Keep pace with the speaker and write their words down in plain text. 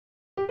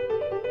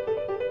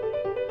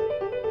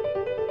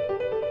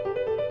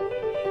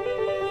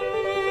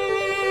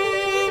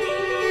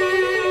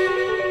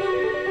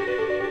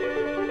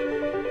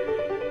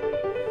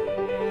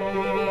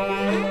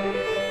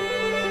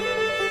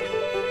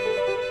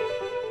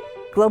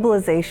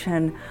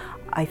Globalization,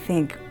 I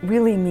think,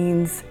 really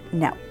means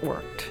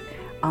networked,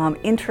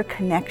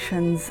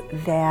 interconnections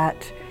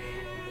that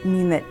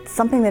mean that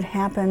something that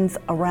happens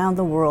around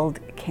the world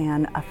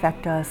can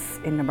affect us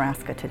in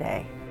Nebraska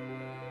today.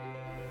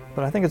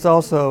 But I think it's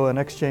also an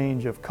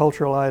exchange of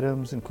cultural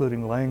items,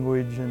 including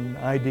language and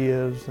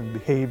ideas and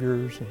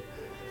behaviors and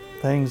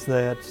things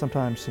that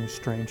sometimes seem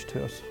strange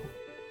to us.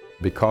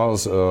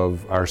 Because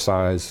of our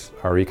size,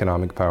 our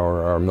economic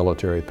power, our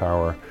military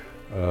power,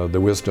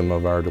 the wisdom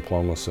of our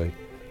diplomacy,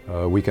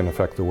 we can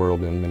affect the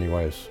world in many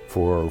ways,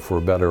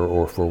 for better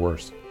or for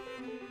worse.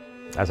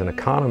 As an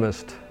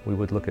economist, we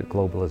would look at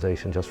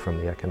globalization just from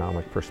the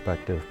economic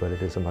perspective, but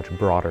it is a much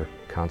broader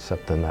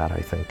concept than that.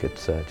 I think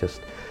it's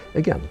just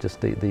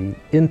the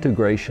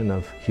integration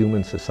of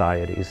human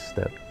societies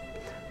that,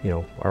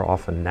 are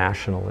often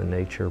national in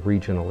nature,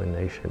 regional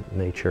in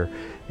nature,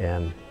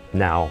 and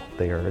now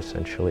they are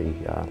essentially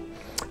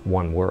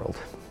one world.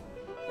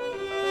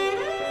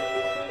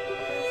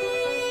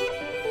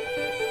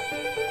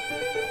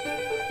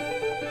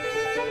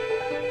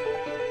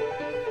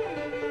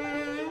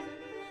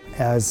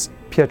 As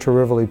Pietra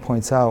Rivoli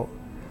points out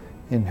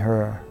in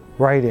her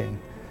writing,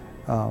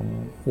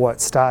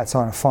 what starts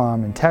on a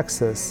farm in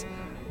Texas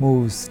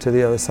moves to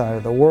the other side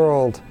of the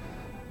world.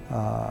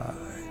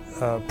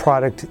 A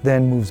product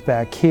then moves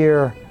back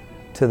here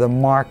to the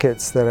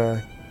markets that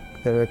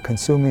are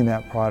consuming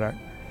that product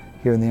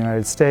here in the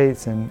United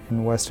States and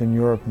in Western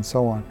Europe and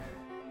so on.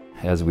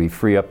 As we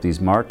free up these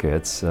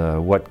markets,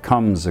 what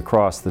comes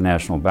across the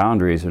national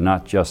boundaries are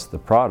not just the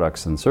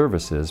products and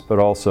services, but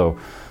also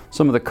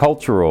some of the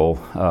cultural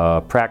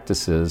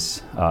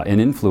practices and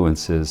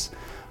influences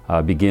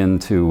begin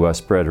to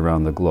spread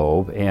around the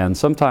globe. And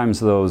sometimes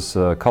those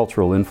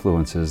cultural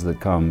influences that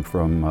come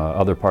from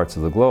other parts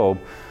of the globe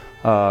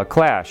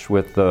clash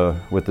with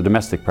the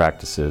domestic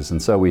practices.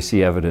 And so we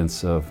see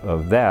evidence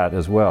of that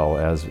as well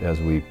as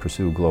we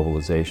pursue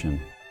globalization.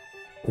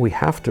 We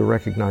have to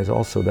recognize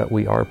also that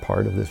we are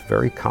part of this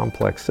very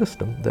complex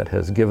system that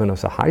has given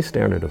us a high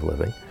standard of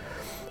living,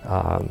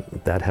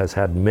 that has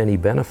had many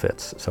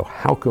benefits. So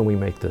how can we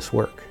make this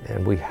work?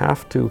 And we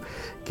have to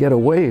get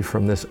away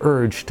from this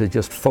urge to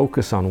just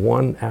focus on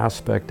one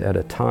aspect at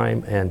a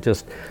time and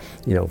just,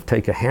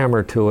 take a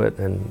hammer to it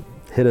and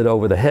hit it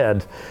over the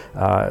head.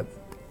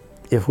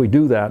 If we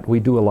do that, we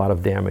do a lot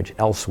of damage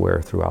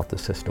elsewhere throughout the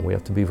system. We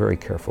have to be very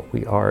careful.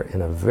 We are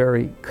in a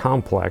very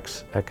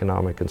complex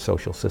economic and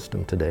social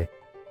system today.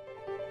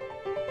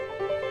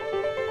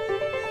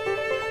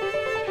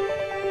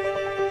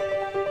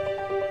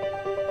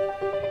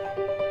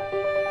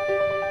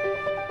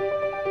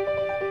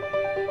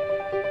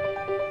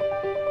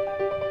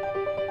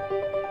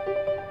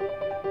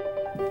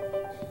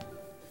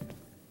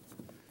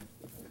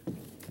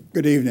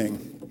 Good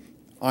evening.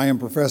 I am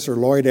Professor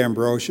Lloyd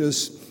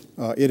Ambrosius.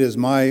 It is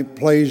my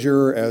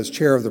pleasure as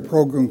chair of the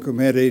program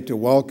committee to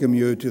welcome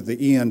you to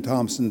the Ian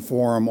Thompson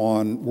Forum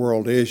on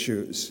World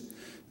Issues.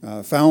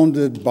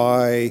 Founded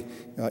by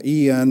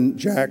Ian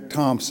Jack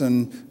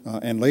Thompson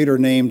and later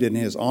named in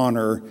his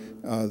honor,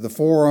 the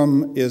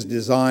forum is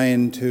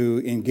designed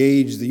to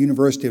engage the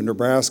University of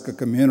Nebraska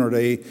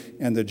community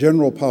and the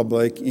general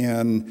public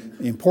in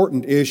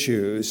important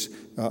issues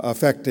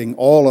affecting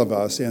all of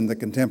us in the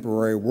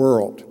contemporary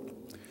world.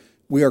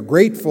 We are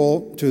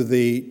grateful to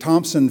the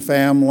Thompson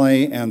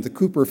family and the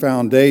Cooper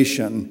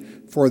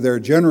Foundation for their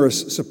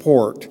generous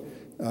support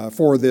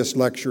for this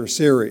lecture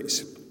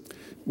series.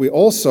 We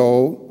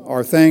also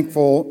are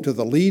thankful to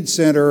the Lead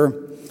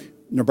Center,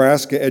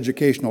 Nebraska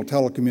Educational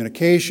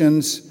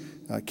Telecommunications,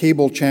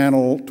 Cable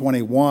Channel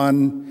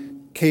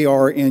 21,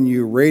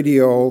 KRNU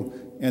Radio,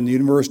 and the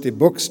University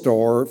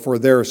Bookstore for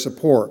their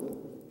support.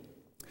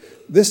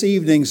 This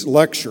evening's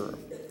lecture,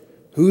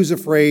 Who's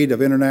Afraid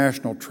of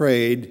International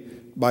Trade,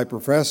 by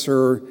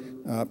Professor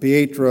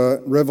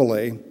Pietra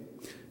Rivoli,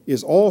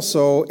 is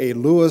also a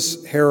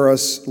Lewis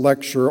Harris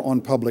Lecture on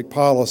Public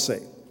Policy.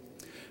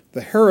 The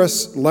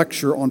Harris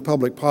Lecture on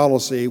Public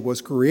Policy was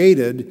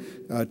created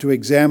to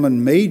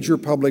examine major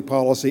public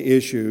policy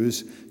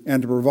issues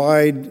and to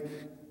provide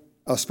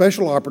a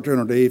special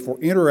opportunity for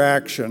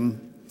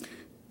interaction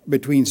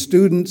between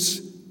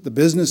students, the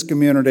business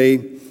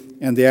community,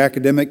 and the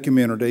academic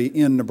community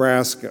in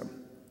Nebraska.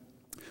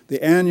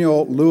 The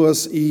annual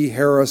Lewis E.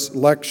 Harris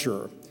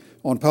Lecture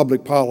on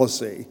Public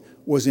Policy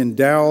was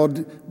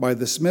endowed by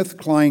the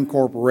SmithKline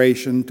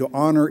Corporation to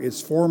honor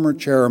its former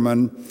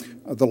chairman,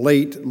 the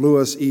late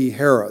Lewis E.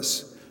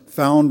 Harris,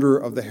 founder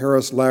of the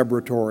Harris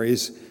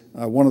Laboratories,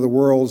 one of the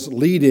world's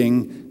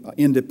leading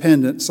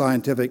independent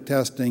scientific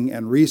testing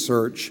and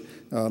research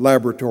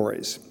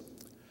laboratories.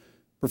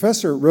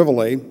 Professor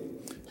Rivoli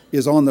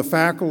is on the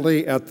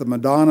faculty at the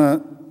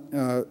Madonna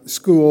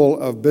School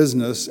of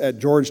Business at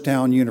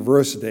Georgetown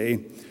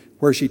University,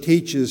 where she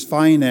teaches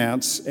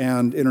finance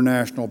and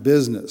international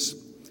business.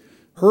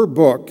 Her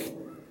book,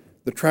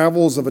 The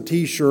Travels of a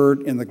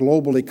T-Shirt in the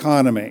Global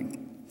Economy,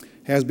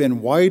 has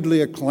been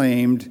widely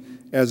acclaimed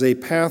as a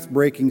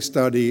path-breaking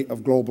study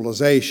of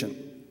globalization.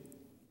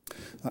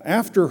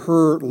 After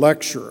her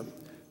lecture,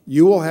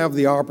 You will have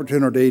the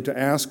opportunity to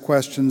ask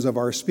questions of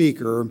our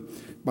speaker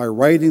by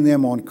writing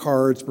them on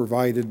cards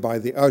provided by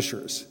the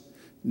ushers.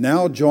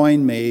 Now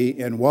join me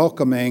in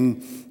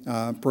welcoming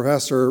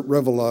Professor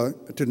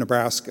Rivula to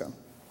Nebraska.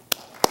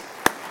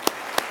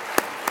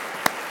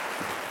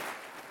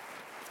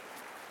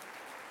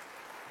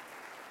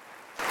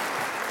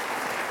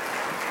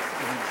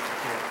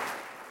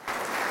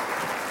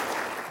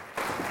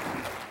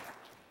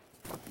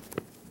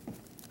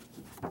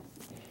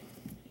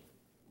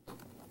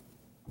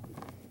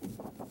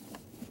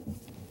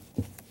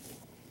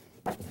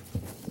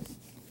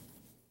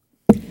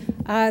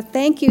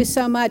 Thank you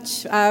so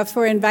much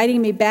for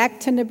inviting me back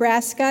to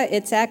Nebraska.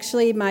 It's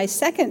actually my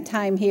second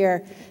time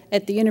here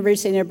at the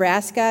University of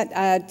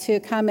Nebraska to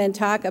come and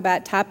talk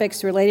about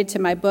topics related to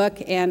my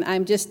book, and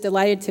I'm just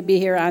delighted to be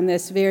here on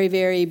this very,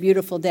 very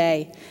beautiful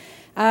day.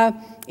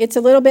 It's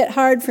a little bit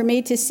hard for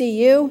me to see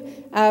you,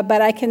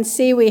 but I can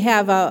see we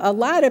have a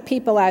lot of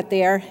people out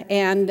there,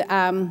 and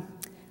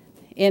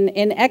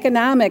in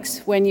economics,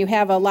 when you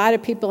have a lot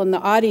of people in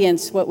the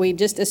audience, what we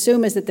just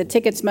assume is that the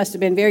tickets must have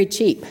been very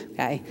cheap,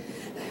 okay?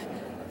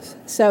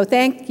 So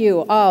thank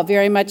you all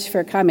very much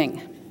for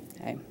coming.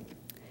 Okay.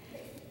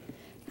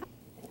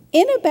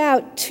 In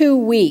about 2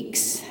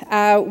 weeks,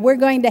 we're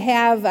going to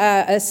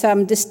have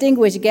some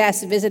distinguished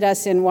guests visit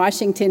us in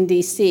Washington,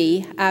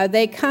 D.C.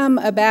 They come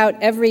about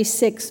every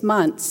 6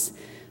 months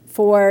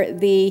for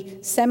the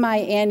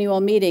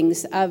semi-annual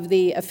meetings of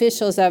the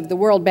officials of the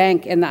World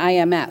Bank and the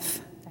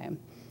IMF.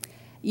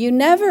 You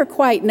never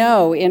quite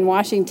know in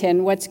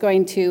Washington what's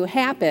going to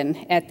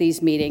happen at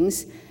these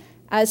meetings.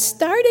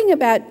 Starting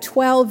about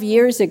 12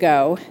 years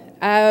ago,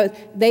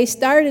 they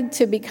started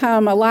to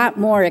become a lot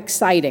more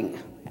exciting.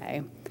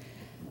 Okay?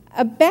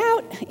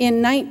 About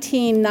in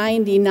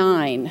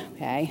 1999,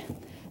 okay,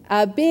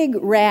 a big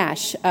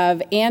rash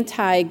of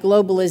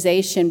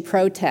anti-globalization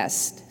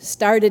protests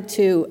started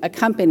to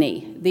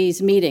accompany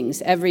these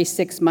meetings every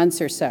 6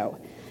 months or so.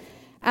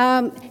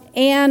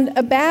 And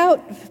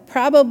about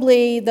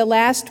probably the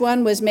last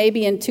one was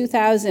maybe in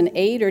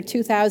 2008 or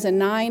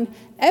 2009.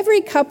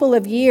 Every couple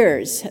of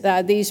years,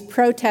 these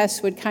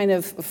protests would kind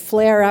of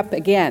flare up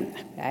again.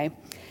 Okay?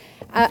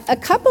 A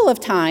couple of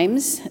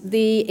times,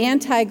 the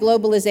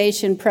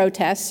anti-globalization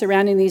protests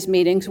surrounding these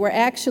meetings were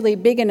actually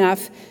big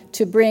enough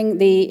to bring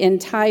the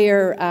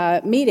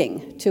entire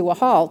meeting to a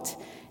halt,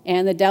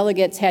 and the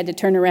delegates had to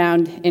turn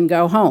around and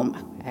go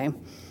home. Okay?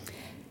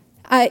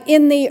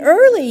 In the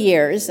early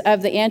years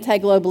of the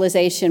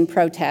anti-globalization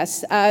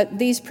protests,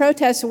 these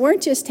protests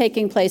weren't just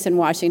taking place in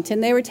Washington,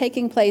 they were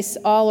taking place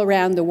all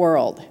around the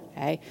world.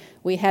 Okay?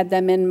 We had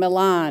them in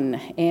Milan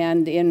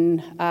and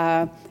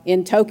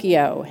in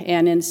Tokyo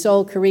and in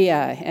Seoul,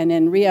 Korea and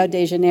in Rio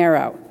de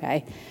Janeiro.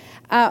 Okay?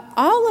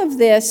 All of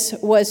this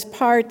was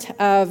part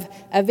of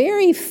a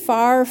very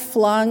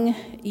far-flung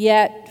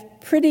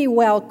yet pretty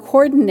well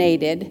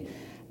coordinated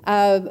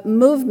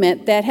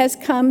movement that has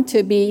come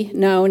to be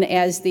known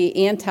as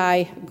the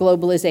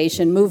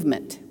anti-globalization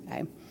movement.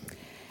 Okay?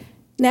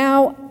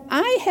 Now,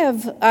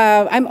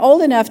 I'm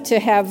old enough to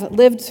have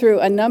lived through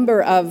a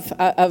number of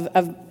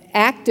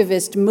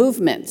activist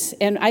movements,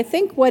 and I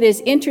think what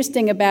is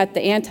interesting about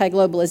the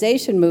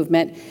anti-globalization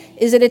movement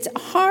is that it's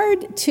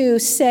hard to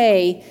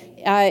say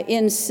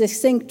in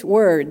succinct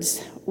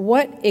words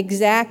what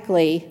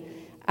exactly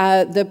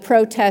the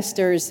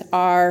protesters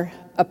are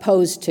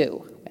opposed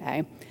to.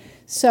 Okay?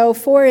 So,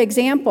 for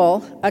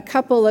example, a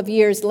couple of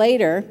years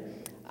later,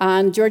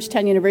 on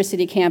Georgetown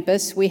University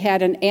campus, we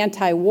had an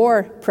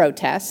anti-war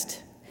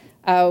protest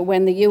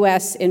when the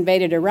U.S.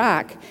 invaded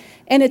Iraq.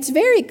 And it's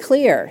very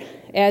clear,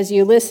 as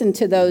you listen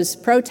to those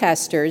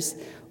protesters,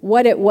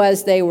 what it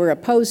was they were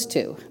opposed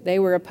to. They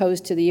were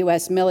opposed to the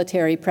U.S.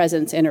 military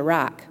presence in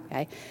Iraq.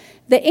 Okay?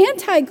 The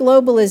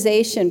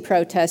anti-globalization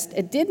protest,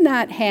 it did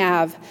not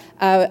have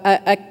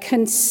a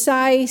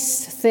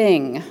concise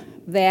thing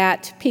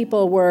that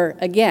people were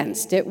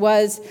against. It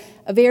was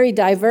very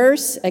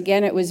diverse.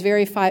 Again, it was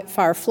very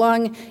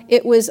far-flung.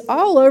 It was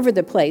all over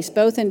the place,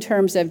 both in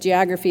terms of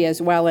geography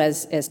as well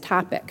as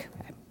topic.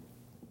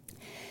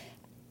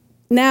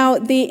 Now,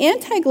 the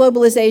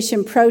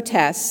anti-globalization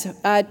protests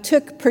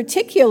took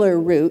particular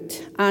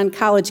root on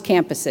college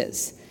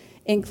campuses,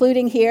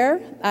 including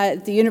here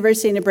at the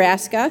University of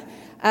Nebraska,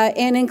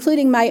 and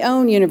including my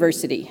own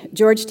university,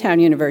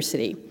 Georgetown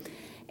University.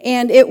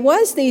 And it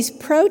was these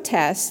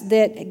protests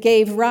that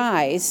gave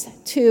rise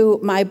to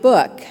my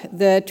book,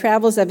 The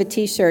Travels of a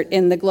T-Shirt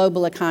in the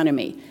Global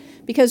Economy.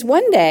 Because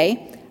one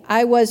day,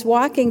 I was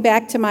walking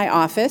back to my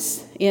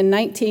office in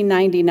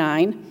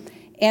 1999,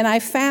 and I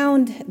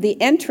found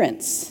the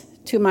entrance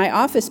to my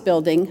office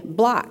building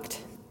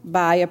blocked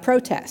by a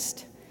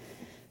protest.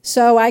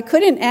 So I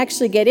couldn't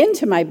actually get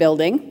into my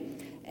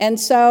building, and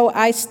so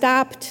I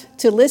stopped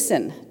to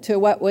listen to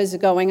what was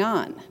going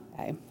on.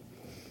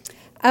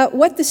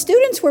 What the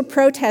students were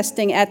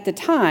protesting at the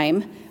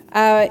time,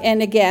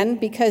 and again,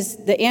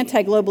 because the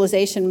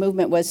anti-globalization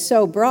movement was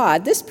so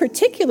broad, this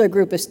particular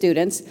group of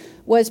students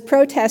was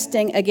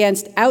protesting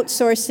against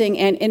outsourcing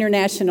and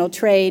international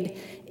trade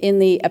in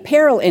the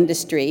apparel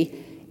industry,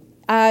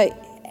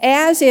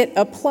 as it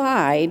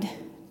applied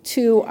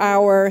to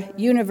our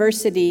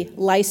university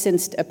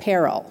licensed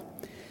apparel.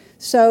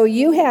 So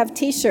you have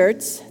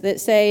t-shirts that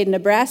say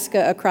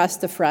Nebraska across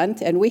the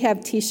front, and we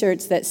have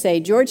t-shirts that say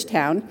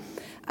Georgetown.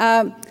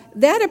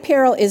 That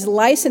apparel is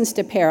licensed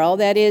apparel.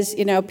 That is,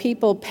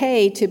 people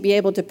pay to be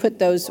able to put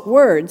those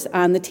words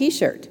on the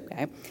t-shirt.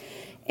 Okay?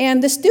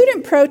 And the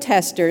student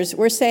protesters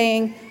were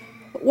saying,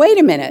 wait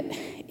a minute,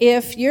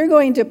 if you're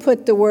going to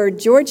put the word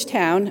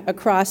Georgetown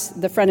across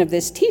the front of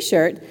this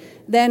t-shirt,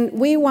 then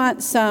we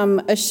want some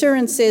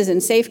assurances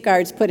and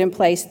safeguards put in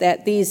place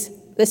that this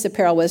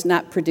apparel was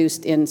not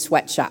produced in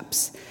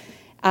sweatshops.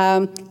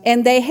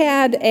 And they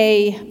had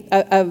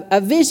a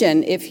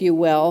vision, if you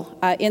will,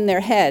 in their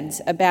heads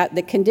about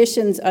the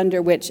conditions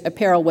under which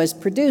apparel was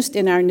produced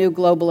in our new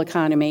global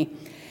economy.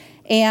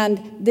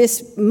 And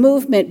this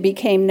movement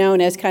became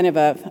known as kind of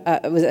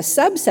it was a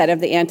subset of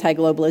the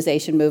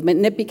anti-globalization movement,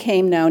 and it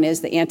became known as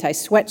the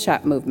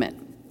anti-sweatshop movement.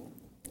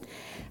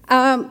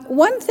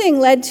 One thing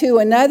led to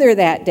another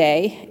that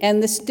day,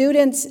 and the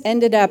students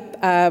ended up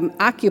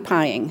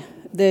occupying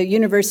the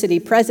university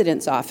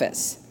president's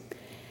office.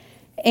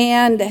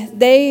 And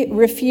they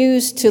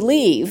refused to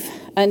leave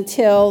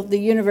until the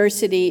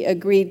university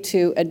agreed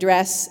to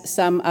address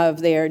some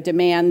of their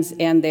demands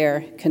and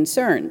their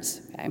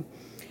concerns. Okay?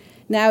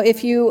 Now,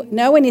 if you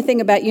know anything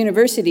about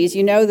universities,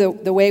 you know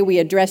the way we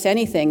address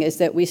anything is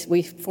that we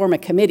form a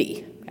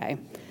committee. Okay?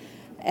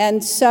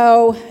 And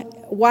so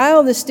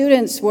while the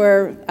students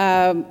were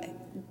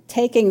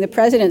taking the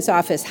president's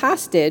office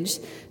hostage,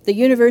 the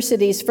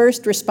university's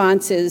first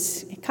response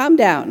is, calm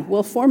down,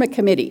 we'll form a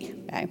committee.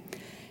 Okay?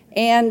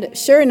 And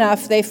sure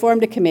enough, they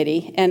formed a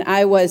committee, and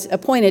I was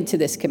appointed to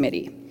this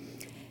committee.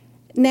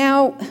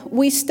 Now,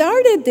 we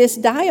started this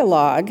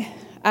dialogue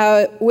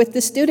with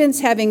the students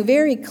having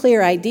very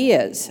clear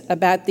ideas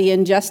about the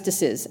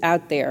injustices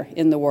out there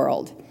in the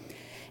world.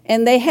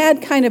 And they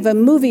had kind of a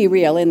movie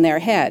reel in their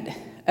head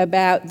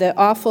about the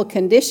awful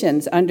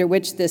conditions under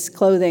which this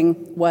clothing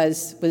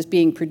was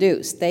being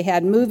produced. They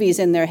had movies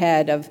in their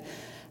head of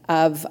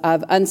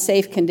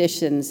unsafe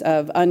conditions,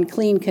 of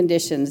unclean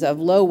conditions, of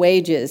low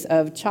wages,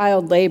 of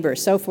child labor,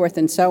 so forth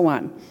and so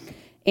on.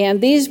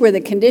 And these were the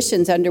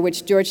conditions under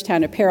which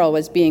Georgetown apparel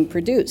was being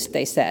produced,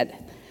 they said.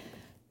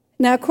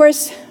 Now, of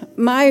course,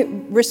 my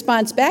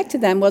response back to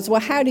them was,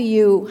 well, how do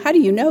you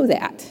know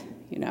that?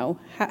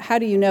 How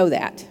do you know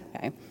that?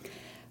 Okay.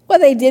 Well,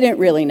 they didn't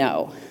really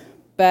know,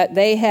 but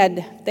they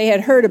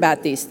had heard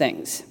about these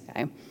things.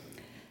 Okay.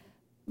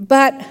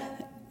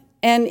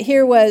 And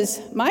here was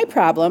my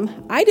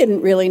problem, I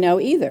didn't really know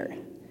either.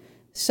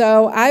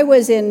 So I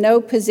was in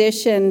no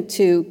position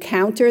to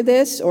counter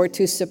this or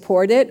to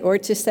support it or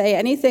to say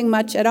anything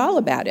much at all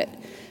about it,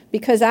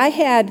 because I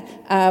had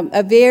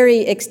a very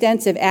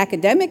extensive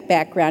academic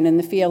background in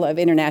the field of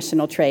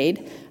international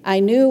trade.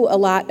 I knew a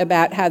lot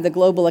about how the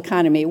global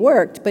economy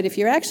worked, but if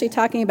you're actually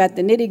talking about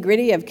the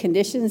nitty-gritty of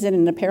conditions in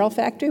an apparel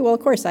factory, well, of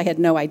course, I had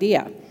no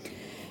idea.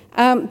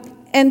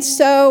 And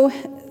so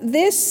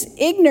this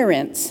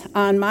ignorance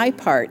on my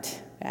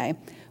part, okay,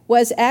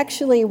 was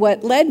actually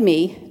what led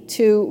me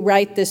to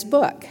write this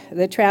book,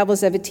 The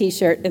Travels of a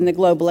T-Shirt in the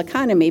Global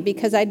Economy,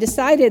 because I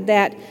decided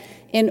that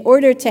in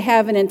order to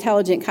have an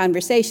intelligent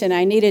conversation,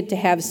 I needed to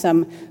have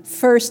some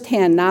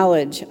first-hand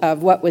knowledge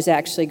of what was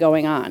actually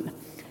going on.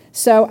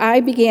 So I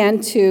began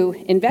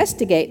to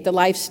investigate the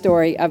life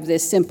story of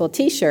this simple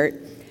T-shirt.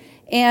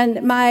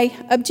 And my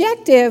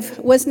objective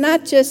was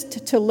not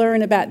just to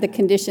learn about the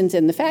conditions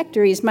in the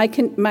factories.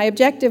 My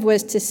objective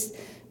was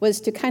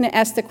to kind of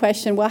ask the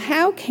question, well,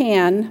 how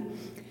can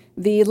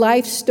the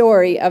life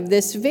story of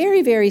this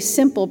very, very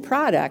simple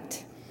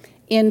product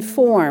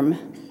inform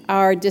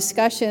our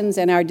discussions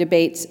and our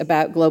debates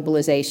about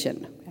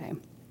globalization? Okay.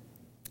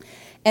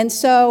 And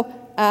so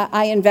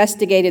I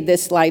investigated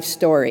this life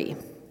story.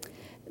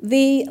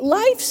 The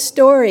life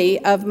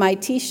story of my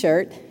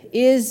T-shirt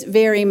is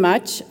very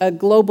much a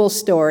global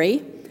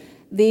story.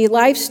 The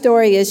life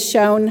story is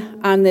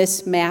shown on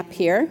this map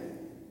here.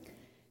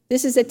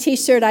 This is a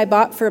T-shirt I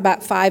bought for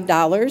about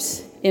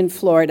 $5 in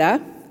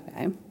Florida.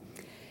 Okay.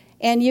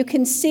 And you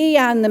can see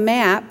on the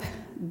map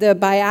the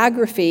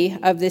biography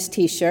of this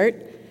T-shirt.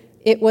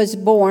 It was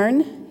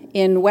born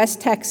in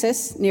West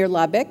Texas near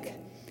Lubbock,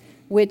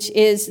 which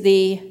is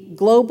the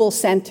global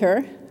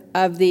center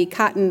of the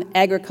cotton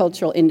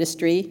agricultural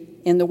industry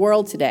in the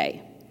world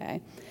today.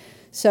 Okay.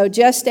 So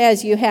just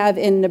as you have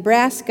in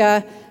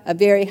Nebraska a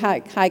very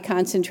high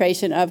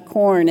concentration of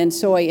corn and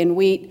soy and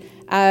wheat,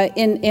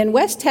 in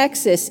West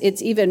Texas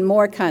it's even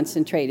more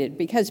concentrated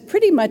because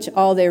pretty much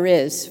all there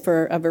is,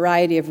 for a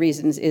variety of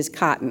reasons, is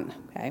cotton.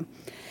 Okay?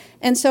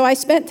 And so I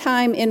spent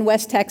time in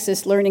West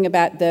Texas learning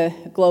about the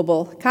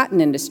global cotton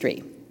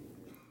industry.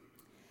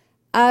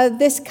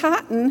 This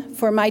cotton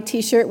for my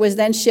T-shirt was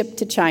then shipped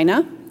to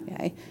China,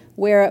 okay,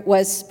 where it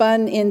was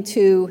spun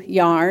into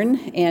yarn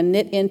and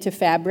knit into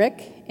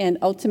fabric and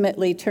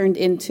ultimately turned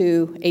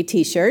into a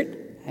T-shirt.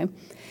 Okay?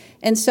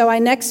 And so I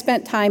next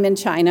spent time in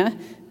China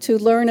to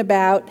learn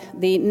about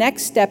the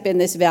next step in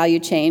this value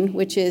chain,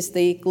 which is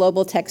the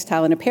global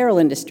textile and apparel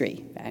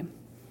industry. Okay?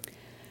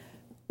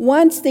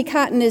 Once the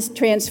cotton is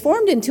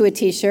transformed into a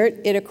t-shirt,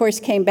 it of course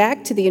came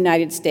back to the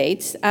United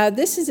States.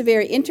 This is a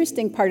very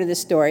interesting part of the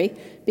story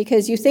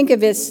because you think of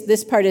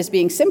this part as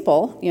being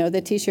simple. You know, the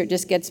t-shirt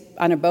just gets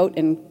on a boat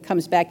and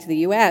comes back to the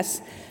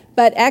US.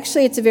 But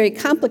actually it's a very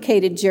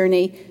complicated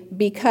journey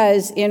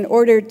because in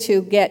order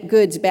to get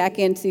goods back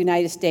into the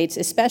United States,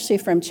 especially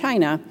from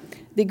China,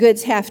 the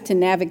goods have to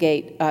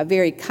navigate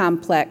very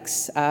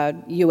complex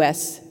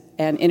US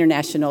and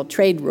international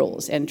trade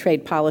rules and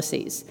trade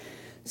policies.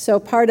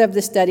 So part of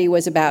the study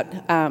was about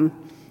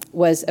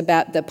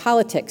the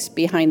politics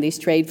behind these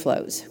trade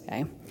flows.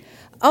 Okay?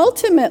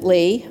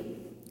 Ultimately,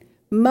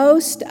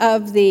 most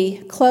of the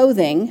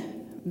clothing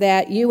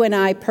that you and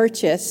I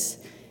purchase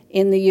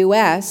in the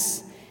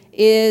U.S.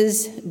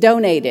 is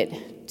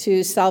donated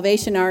to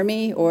Salvation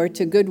Army or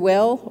to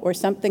Goodwill or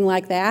something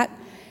like that.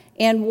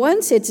 And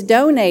once it's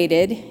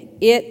donated,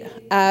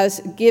 it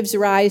gives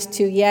rise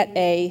to yet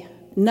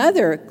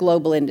another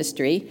global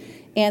industry,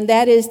 and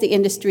that is the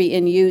industry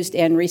in used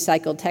and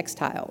recycled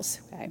textiles.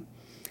 Okay?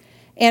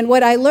 And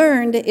what I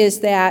learned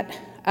is that,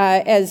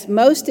 as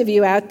most of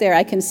you out there,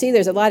 I can see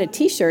there's a lot of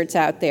t-shirts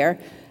out there.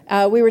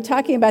 We were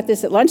talking about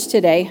this at lunch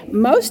today.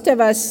 Most of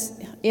us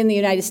in the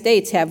United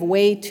States have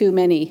way too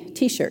many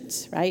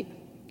t-shirts, right?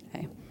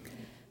 Okay.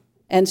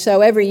 And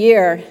so every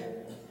year,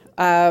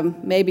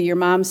 maybe your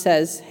mom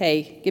says,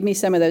 hey, give me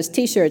some of those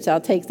t-shirts,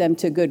 I'll take them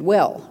to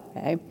Goodwill.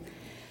 Okay?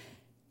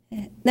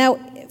 Now,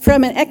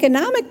 from an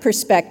economic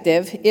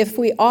perspective, if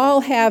we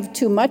all have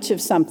too much of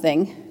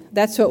something,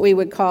 that's what we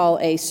would call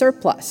a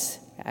surplus.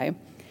 Okay?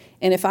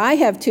 And if I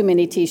have too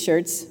many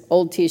t-shirts,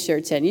 old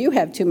t-shirts, and you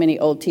have too many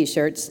old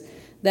t-shirts,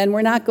 then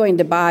we're not going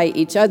to buy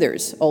each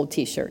other's old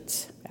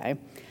t-shirts. Okay?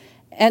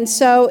 And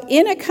so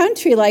in a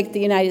country like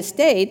the United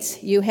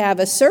States, you have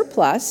a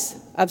surplus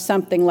of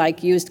something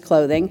like used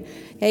clothing.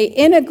 Okay?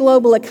 In a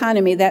global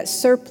economy, that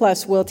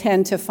surplus will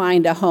tend to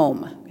find a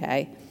home.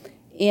 Okay?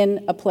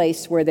 In a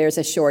place where there's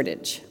a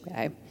shortage.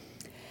 Okay?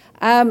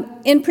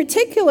 In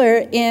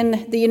particular,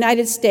 in the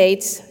United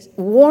States,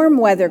 warm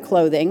weather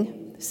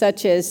clothing,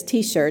 such as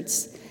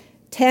t-shirts,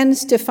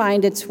 tends to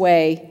find its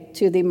way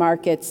to the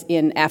markets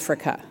in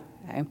Africa.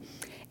 Okay?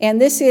 And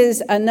this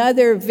is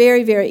another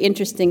very, very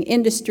interesting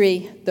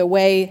industry, the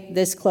way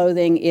this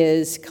clothing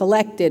is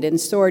collected and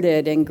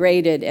sorted and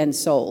graded and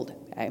sold.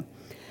 Okay?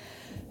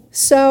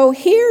 So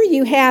here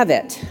you have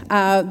it,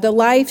 the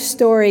life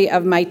story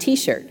of my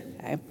t-shirt.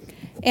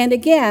 And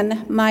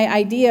again, my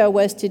idea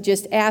was to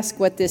just ask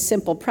what this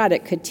simple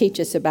product could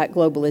teach us about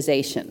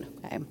globalization.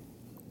 Okay?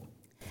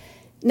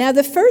 Now,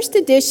 the first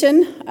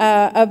edition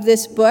of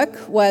this book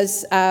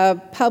was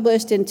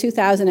published in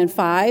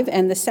 2005,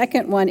 and the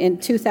second one in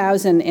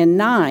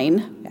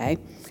 2009. Okay?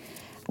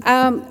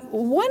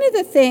 One of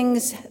the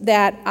things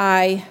that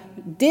I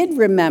did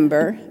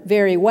remember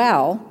very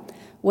well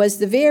was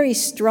the very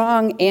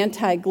strong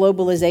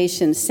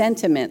anti-globalization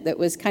sentiment that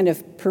was kind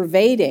of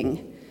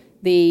pervading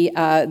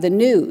the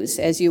news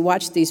as you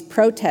watch these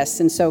protests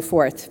and so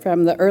forth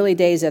from the early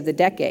days of the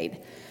decade.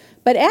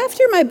 But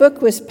after my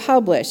book was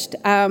published,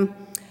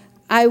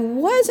 I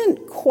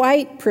wasn't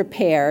quite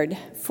prepared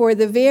for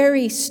the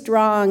very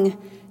strong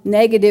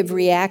negative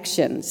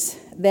reactions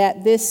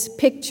that this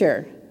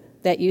picture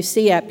that you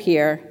see up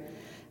here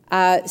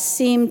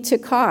seemed to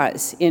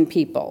cause in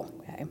people.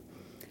 Okay?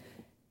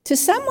 To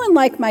someone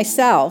like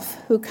myself,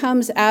 who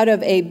comes out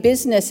of a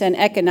business and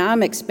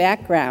economics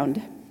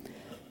background,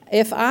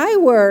 if I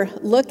were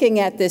looking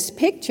at this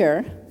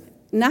picture,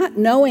 not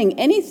knowing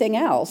anything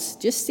else,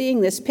 just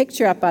seeing this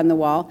picture up on the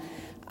wall,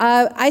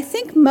 I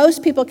think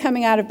most people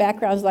coming out of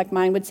backgrounds like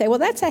mine would say, well,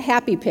 that's a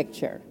happy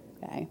picture.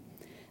 Okay?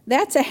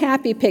 That's a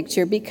happy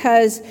picture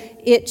because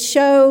it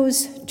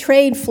shows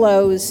trade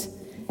flows,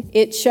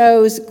 it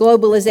shows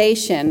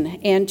globalization,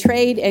 and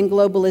trade and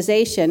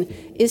globalization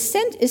is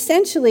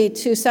essentially,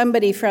 to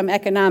somebody from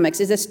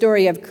economics, is a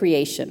story of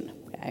creation.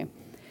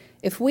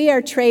 If we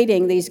are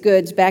trading these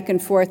goods back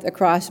and forth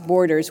across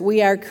borders,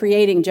 we are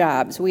creating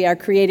jobs, we are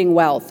creating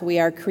wealth, we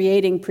are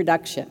creating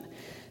production.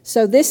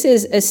 So this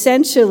is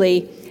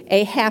essentially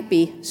a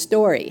happy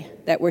story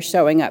that we're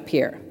showing up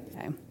here.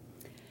 Okay?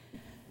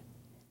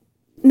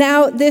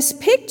 Now, this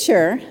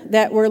picture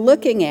that we're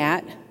looking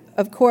at,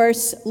 of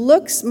course,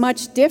 looks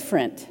much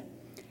different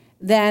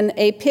than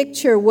a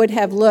picture would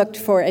have looked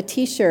for a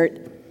t-shirt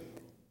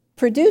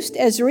produced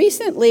as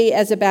recently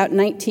as about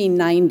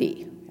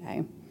 1990.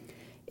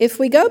 If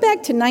we go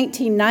back to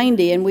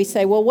 1990 and we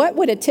say, well, what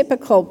would a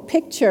typical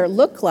picture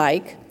look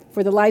like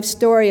for the life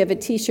story of a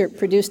t-shirt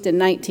produced in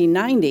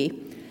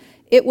 1990?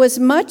 It was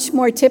much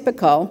more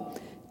typical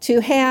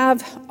to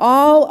have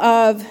all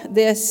of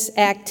this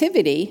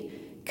activity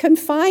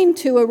confined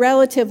to a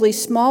relatively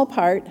small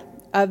part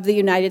of the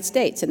United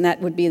States, and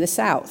that would be the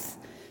South.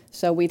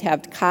 So we'd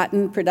have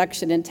cotton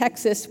production in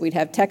Texas, we'd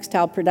have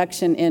textile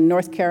production in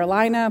North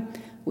Carolina,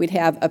 we'd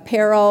have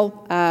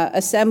apparel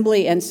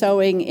assembly and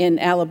sewing in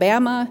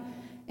Alabama,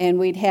 and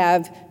we'd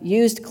have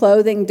used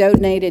clothing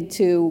donated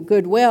to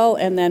Goodwill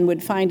and then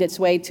would find its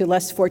way to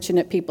less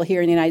fortunate people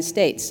here in the United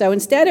States. So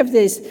instead of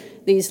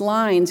these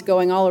lines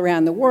going all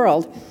around the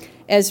world,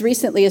 as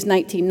recently as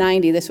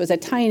 1990. This was a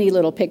tiny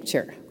little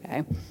picture.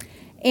 Okay?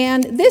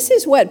 And this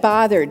is what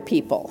bothered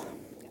people.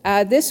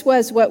 This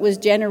was what was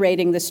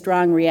generating the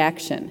strong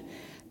reaction.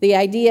 The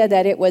idea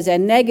that it was a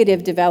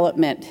negative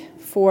development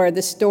for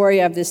the story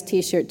of this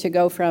T-shirt to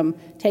go from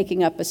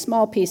taking up a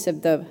small piece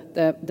of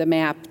the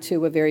map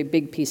to a very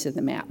big piece of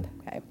the map.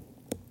 Okay.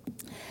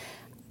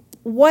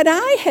 What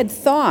I had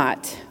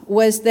thought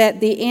was that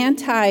the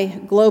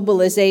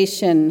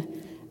anti-globalization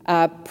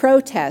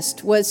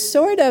protest was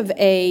sort of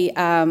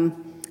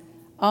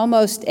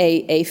almost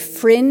a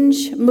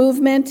fringe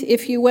movement,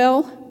 if you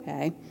will.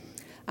 Okay.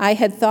 I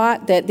had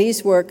thought that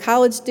these were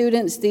college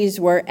students, these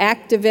were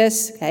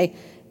activists. Okay.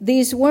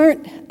 These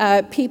weren't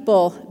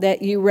people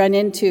that you run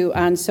into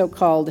on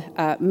so-called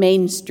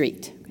Main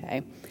Street.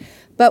 Okay.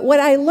 But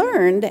what I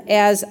learned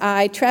as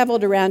I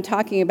traveled around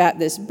talking about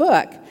this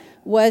book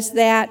was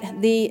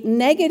that the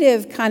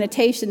negative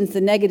connotations, the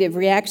negative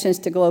reactions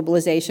to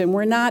globalization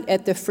were not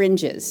at the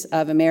fringes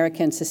of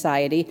American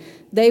society.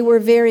 They were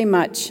very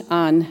much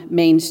on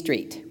Main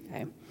Street.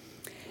 Okay.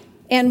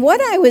 And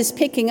what I was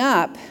picking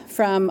up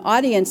from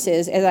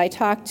audiences as I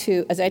talked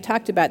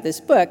about this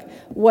book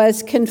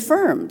was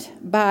confirmed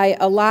by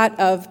a lot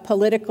of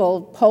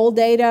political poll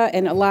data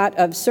and a lot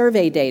of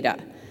survey data.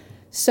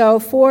 So,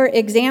 for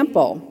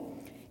example,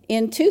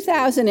 in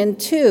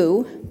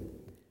 2002,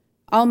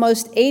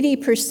 almost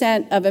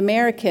 80% of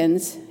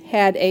Americans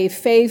had a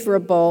very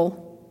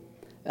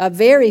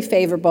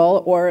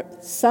favorable or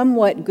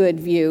somewhat good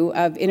view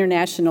of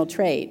international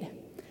trade.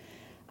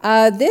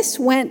 This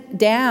went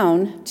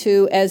down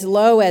to as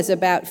low as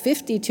about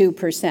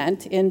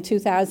 52% in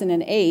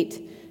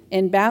 2008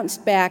 and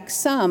bounced back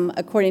some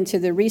according to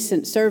the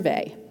recent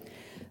survey.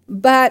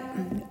 But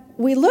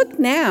we look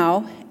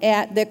now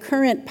at the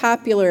current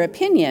popular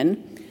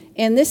opinion,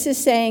 and this is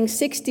saying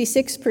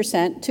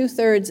 66%,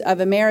 two-thirds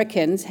of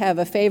Americans have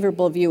a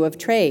favorable view of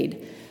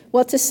trade.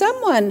 Well, to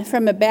someone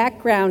from a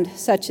background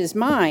such as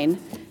mine,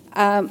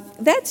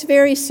 that's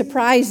very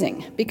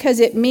surprising because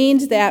it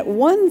means that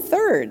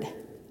one-third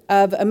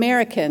of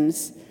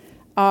Americans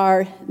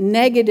are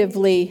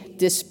negatively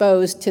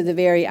disposed to the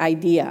very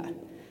idea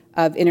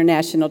of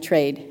international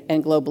trade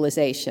and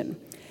globalization.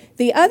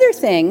 The other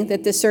thing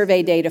that the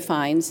survey data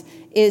finds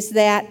is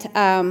that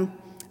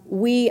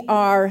we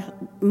are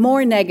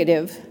more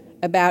negative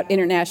about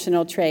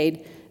international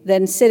trade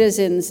than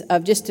citizens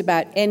of just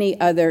about any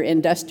other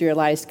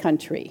industrialized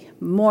country.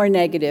 More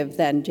negative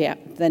than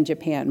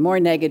Japan, more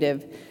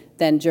negative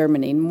than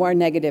Germany, more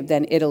negative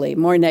than Italy,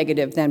 more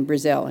negative than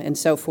Brazil, and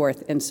so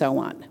forth and so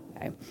on.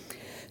 Okay.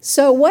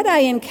 So what I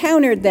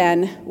encountered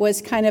then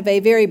was kind of a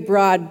very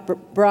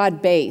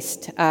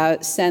broad-based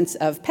sense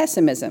of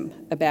pessimism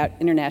about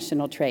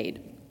international trade.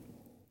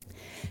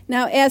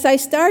 Now, as I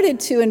started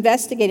to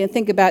investigate and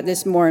think about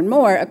this more and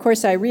more, of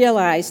course, I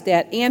realized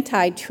that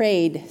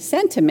anti-trade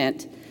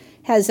sentiment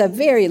has a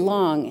very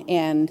long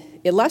and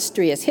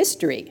illustrious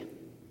history.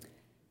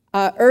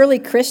 Early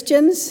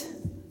Christians,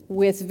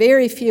 with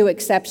very few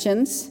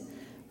exceptions,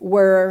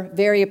 were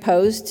very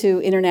opposed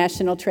to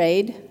international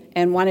trade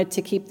and wanted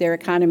to keep their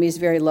economies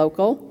very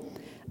local.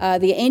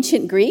 The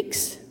ancient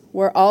Greeks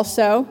were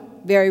also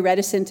very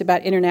reticent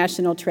about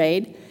international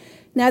trade.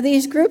 Now,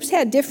 these groups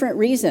had different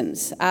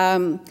reasons.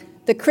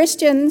 The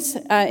Christians,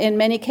 in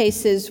many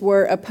cases,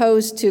 were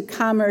opposed to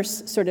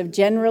commerce sort of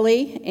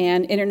generally,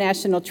 and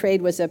international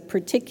trade was a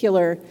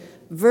particular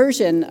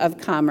version of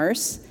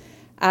commerce.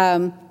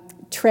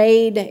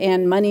 Trade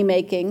and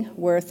money-making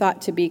were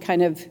thought to be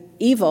kind of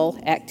evil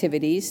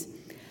activities.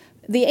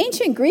 The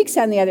ancient Greeks,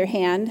 on the other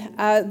hand,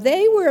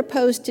 they were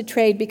opposed to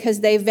trade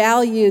because they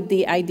valued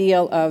the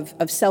ideal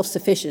of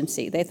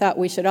self-sufficiency. They thought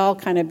we should all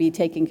kind of be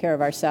taking care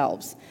of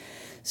ourselves.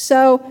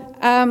 So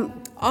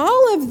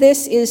all of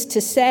this is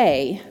to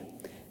say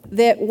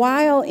that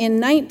while in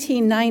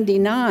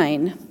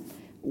 1999,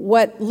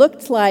 what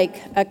looked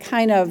like a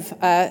kind of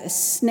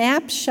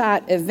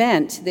snapshot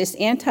event, this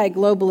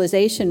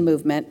anti-globalization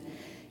movement,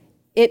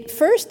 it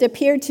first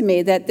appeared to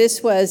me that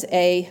this was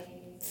a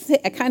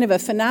kind of a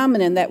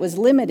phenomenon that was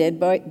limited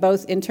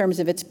both in terms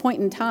of its point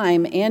in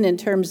time and in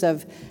terms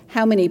of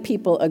how many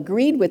people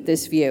agreed with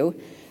this view.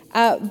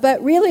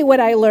 But really what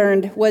I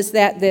learned was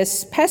that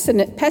this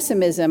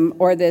pessimism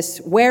or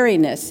this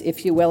wariness,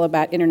 if you will,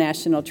 about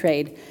international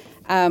trade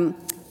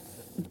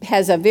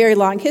has a very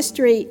long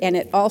history, and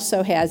it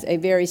also has a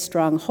very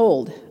strong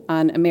hold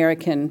on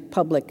American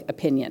public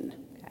opinion.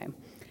 Okay.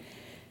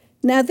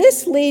 Now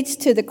this leads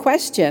to the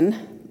question,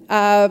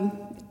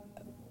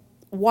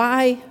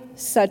 why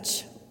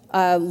such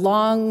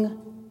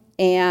long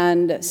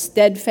and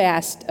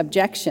steadfast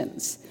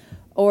objections?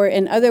 Or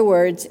in other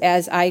words,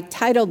 as I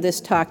titled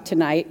this talk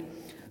tonight,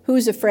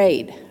 who's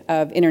afraid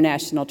of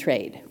international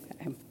trade?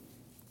 Okay.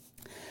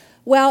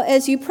 Well,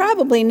 as you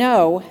probably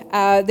know,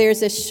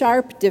 there's a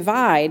sharp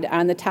divide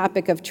on the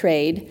topic of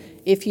trade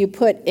if you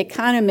put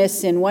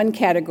economists in one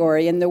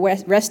category and the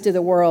rest of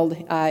the world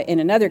in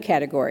another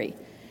category.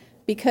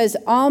 Because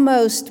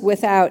almost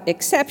without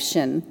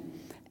exception,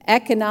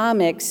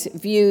 economics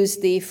views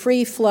the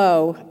free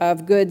flow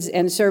of goods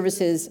and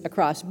services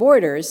across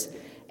borders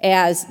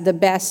as the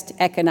best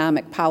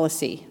economic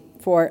policy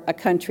for a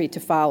country to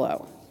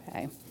follow.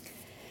 Okay?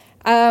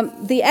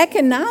 The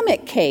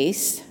economic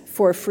case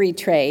for free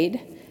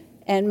trade,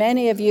 and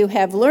many of you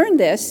have learned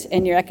this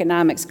in your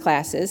economics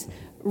classes,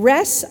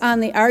 rests on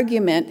the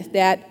argument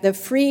that the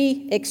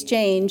free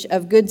exchange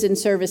of goods and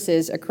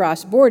services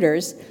across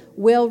borders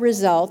will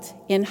result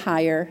in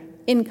higher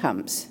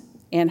incomes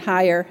and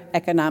higher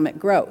economic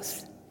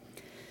growth.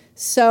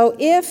 So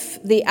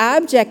if the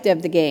object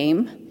of the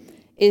game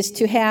is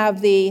to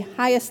have the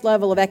highest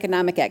level of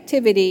economic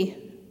activity,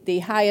 the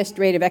highest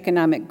rate of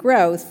economic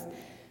growth,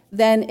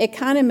 then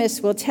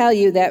economists will tell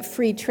you that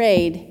free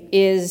trade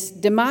is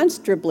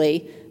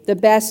demonstrably the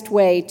best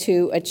way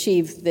to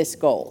achieve this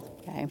goal.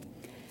 Okay?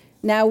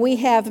 Now, we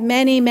have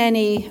many,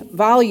 many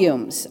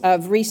volumes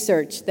of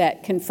research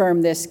that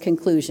confirm this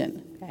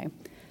conclusion. Okay?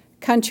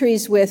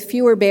 Countries with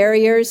fewer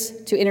barriers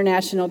to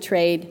international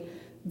trade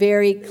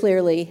very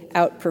clearly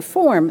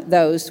outperform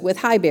those with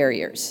high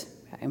barriers.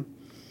 Okay?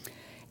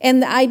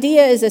 And the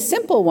idea is a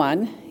simple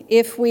one.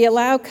 If we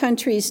allow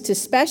countries to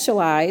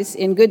specialize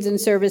in goods and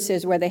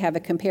services where they have a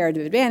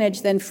comparative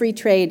advantage, then free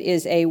trade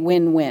is a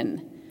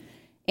win-win.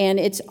 And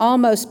it's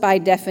almost by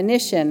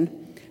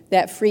definition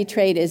that free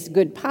trade is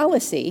good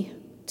policy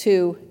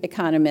to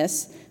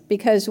economists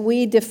because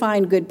we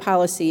define good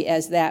policy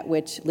as that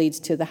which leads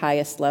to the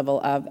highest level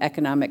of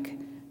economic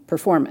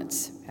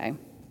performance. Okay?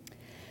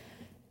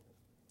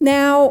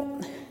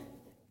 Now,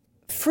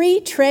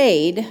 free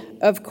trade,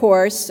 of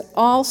course,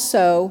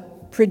 also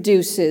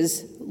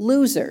produces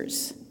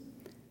losers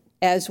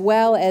as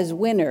well as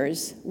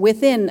winners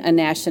within a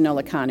national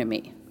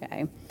economy.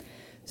 Okay?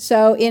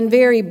 So in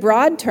very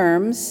broad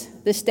terms,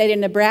 the state of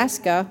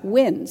Nebraska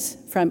wins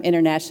from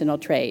international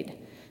trade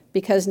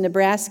because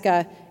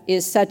Nebraska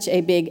is such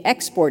a big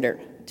exporter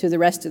to the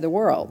rest of the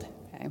world.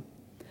 Okay?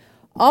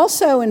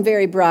 Also in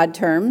very broad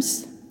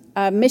terms,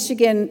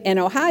 Michigan and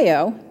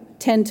Ohio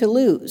tend to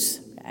lose.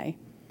 Okay?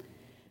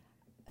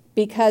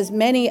 Because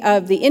many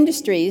of the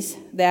industries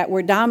that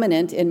were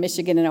dominant in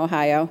Michigan and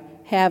Ohio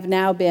have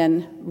now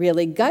been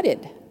really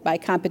gutted by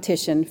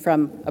competition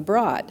from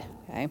abroad.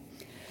 Okay?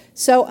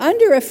 So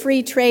under a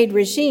free trade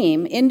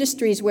regime,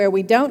 industries where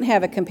we don't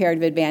have a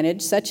comparative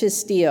advantage, such as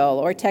steel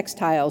or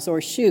textiles or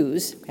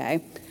shoes,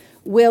 okay,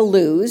 will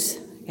lose,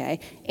 okay,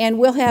 and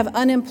we'll have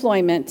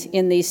unemployment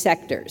in these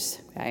sectors.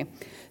 Okay?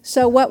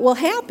 So what will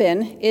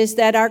happen is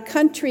that our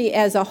country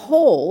as a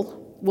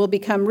whole will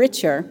become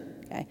richer,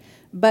 okay,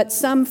 but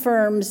some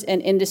firms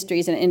and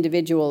industries and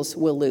individuals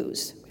will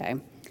lose. Okay?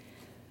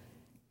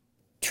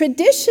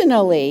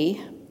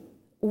 Traditionally,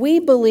 we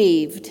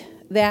believed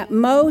that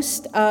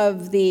most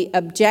of the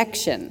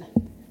objection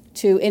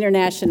to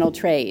international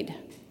trade,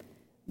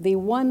 the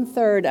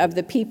 1/3 of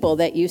the people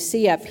that you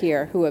see up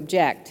here who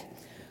object,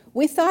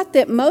 we thought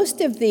that most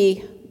of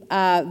the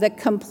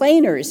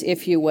complainers,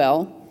 if you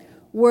will,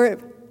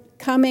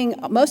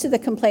 most of the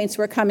complaints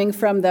were coming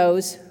from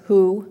those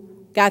who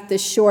got the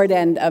short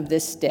end of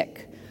this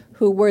stick,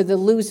 who were the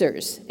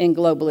losers in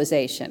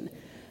globalization.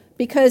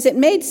 Because it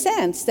made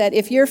sense that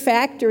if your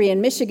factory in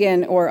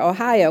Michigan or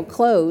Ohio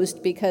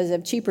closed because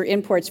of cheaper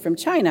imports from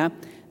China,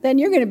 then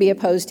you're going to be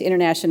opposed to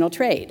international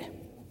trade.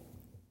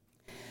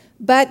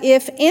 But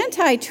if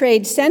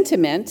anti-trade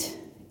sentiment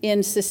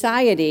in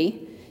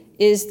society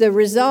is the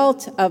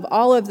result of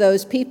all of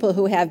those people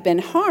who have been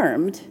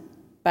harmed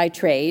by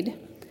trade,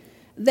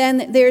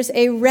 then there's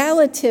a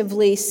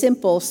relatively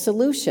simple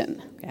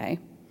solution, okay?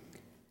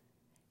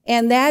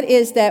 And that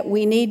is that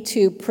we need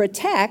to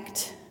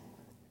protect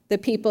the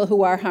people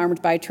who are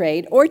harmed by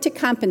trade or to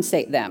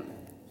compensate them,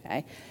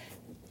 okay?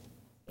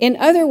 In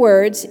other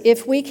words,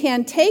 if we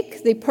can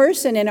take the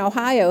person in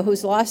Ohio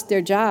who's lost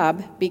their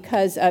job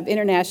because of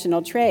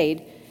international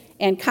trade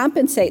and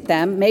compensate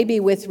them, maybe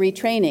with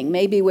retraining,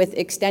 maybe with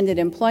extended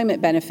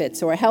employment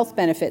benefits or health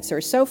benefits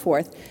or so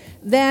forth,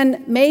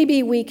 then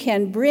maybe we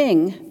can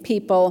bring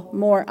people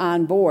more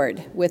on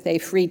board with a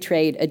free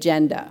trade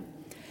agenda.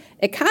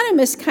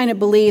 Economists kind of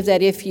believe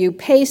that if you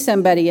pay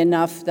somebody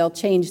enough, they'll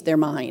change their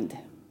mind.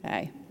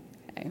 Okay.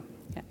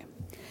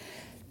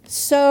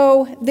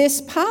 So this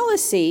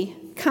policy,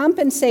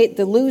 compensate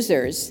the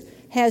losers,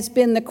 has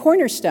been the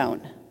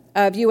cornerstone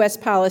of U.S.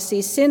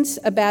 policy since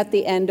about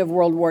the end of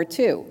World War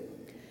II.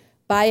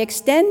 By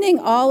extending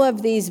all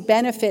of these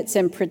benefits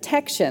and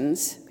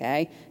protections,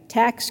 okay,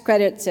 tax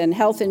credits and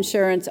health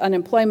insurance,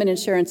 unemployment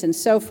insurance, and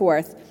so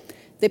forth,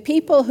 the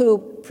people who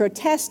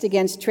protest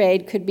against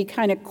trade could be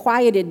kind of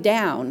quieted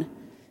down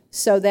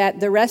so that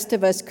the rest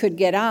of us could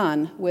get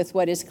on with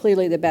what is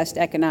clearly the best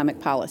economic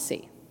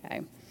policy.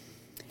 Okay?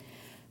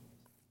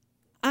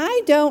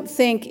 I don't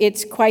think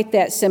it's quite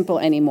that simple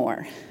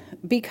anymore,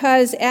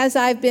 because as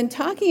I've been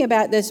talking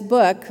about this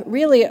book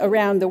really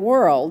around the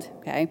world,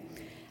 okay,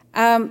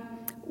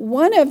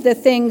 one of the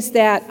things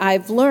that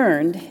I've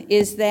learned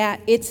is that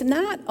it's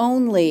not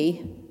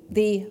only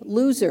the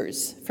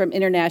losers from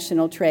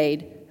international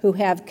trade who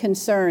have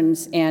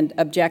concerns and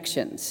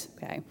objections.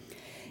 Okay?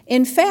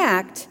 In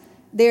fact,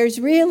 there's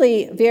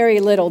really very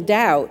little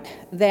doubt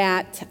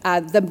that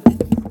the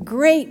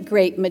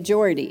great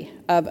majority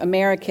of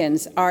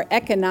Americans are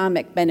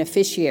economic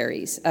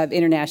beneficiaries of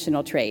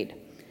international trade.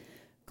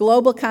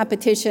 Global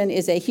competition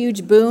is a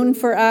huge boon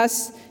for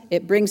us.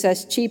 It brings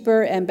us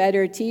cheaper and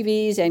better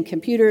TVs and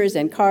computers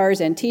and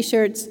cars and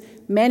t-shirts.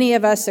 Many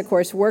of us, of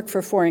course, work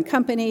for foreign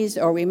companies,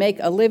 or we make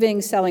a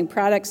living selling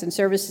products and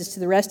services to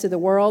the rest of the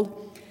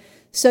world.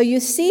 So you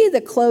see the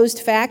closed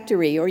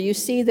factory, or you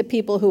see the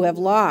people who have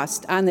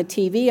lost on the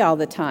TV all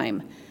the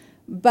time.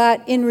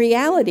 But in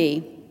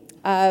reality,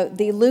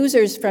 the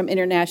losers from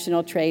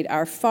international trade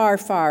are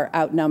far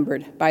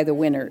outnumbered by the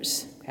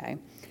winners. Okay?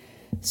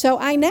 So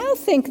I now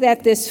think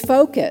that this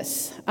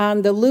focus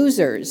on the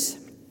losers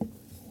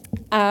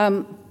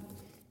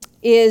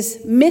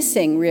is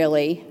missing,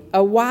 really,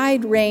 a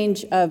wide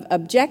range of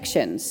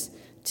objections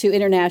to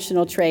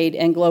international trade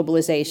and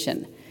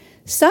globalization.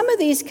 Some of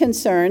these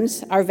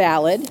concerns are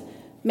valid,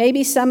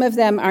 maybe some of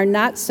them are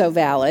not so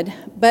valid,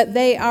 but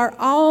they are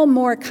all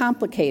more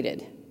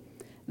complicated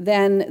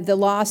than the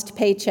lost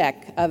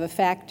paycheck of a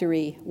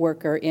factory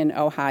worker in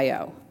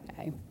Ohio.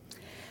 Okay?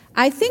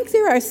 I think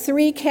there are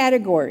three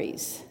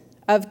categories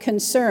of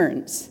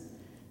concerns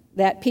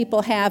that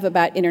people have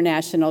about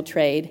international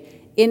trade,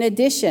 in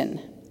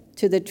addition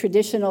to the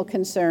traditional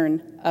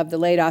concern of the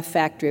laid-off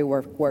factory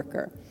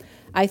worker.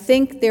 I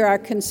think there are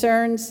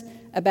concerns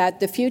about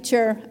the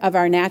future of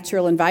our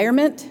natural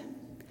environment.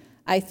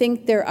 I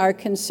think there are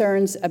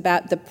concerns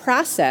about the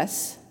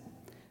process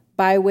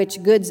by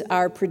which goods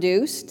are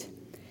produced.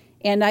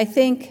 And I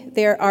think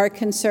there are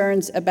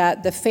concerns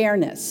about the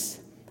fairness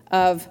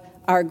of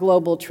our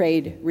global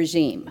trade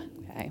regime.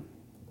 Okay?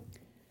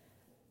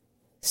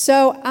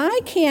 So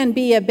I can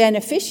be a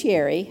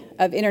beneficiary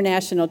of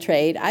international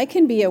trade. I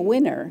can be a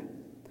winner,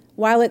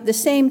 while at the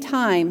same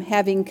time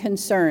having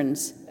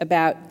concerns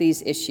about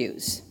these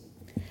issues.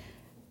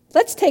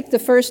 Let's take the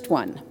first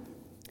one.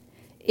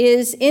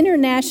 Is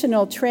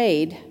international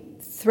trade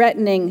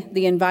threatening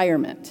the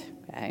environment?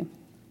 Okay.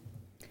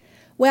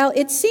 Well,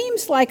 it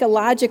seems like a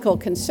logical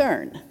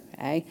concern.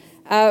 Okay.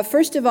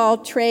 First of all,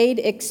 trade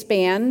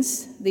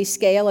expands the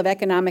scale of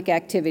economic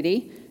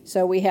activity.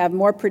 So we have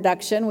more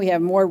production, we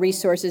have more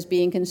resources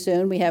being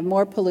consumed, we have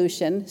more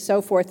pollution,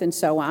 so forth and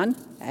so on.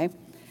 Okay.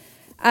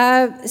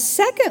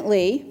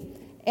 Secondly,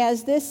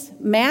 as this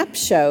map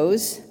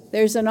shows,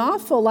 there's an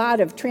awful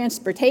lot of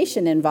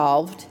transportation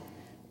involved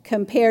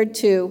compared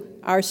to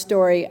our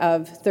story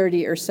of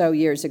 30 or so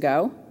years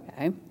ago,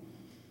 okay,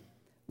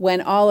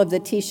 when all of the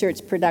t-shirts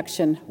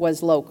production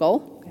was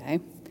local. Okay.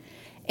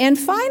 And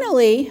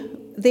finally,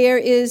 there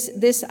is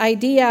this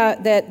idea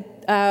that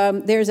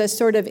there's a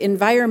sort of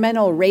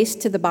environmental race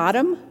to the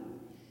bottom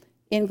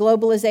in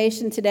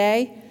globalization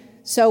today.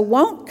 So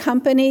won't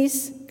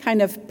companies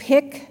kind of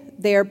pick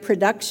their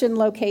production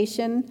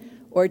location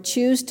or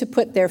choose to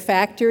put their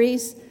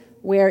factories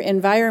where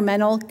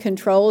environmental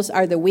controls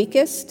are the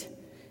weakest?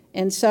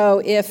 And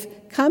so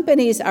if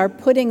companies are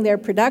putting their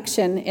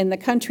production in the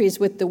countries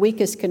with the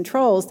weakest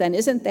controls, then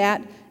isn't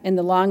that, in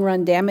the long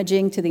run,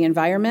 damaging to the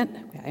environment?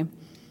 Okay.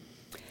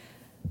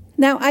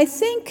 Now, I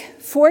think,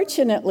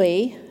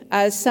 fortunately,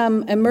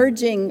 some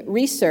emerging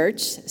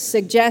research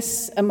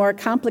suggests a more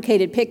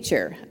complicated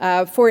picture.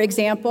 For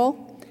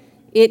example,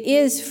 it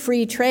is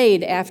free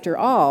trade, after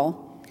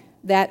all,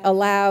 that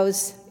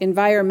allows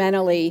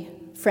environmentally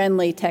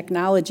friendly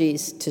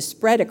technologies to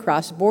spread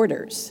across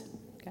borders.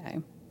 Okay?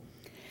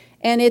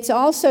 And it's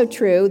also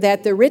true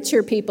that the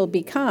richer people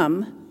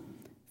become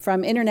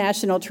from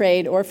international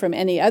trade or from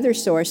any other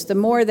source, the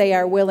more they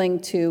are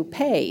willing to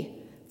pay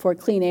for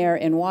clean air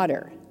and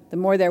water, the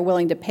more they're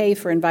willing to pay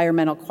for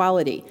environmental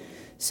quality.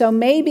 So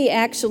maybe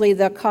actually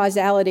the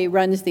causality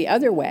runs the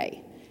other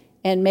way,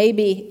 and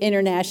maybe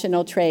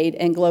international trade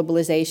and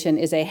globalization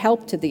is a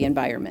help to the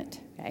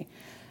environment. Okay?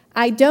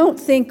 I don't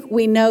think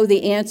we know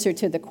the answer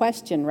to the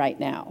question right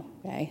now.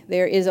 Okay?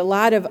 There is a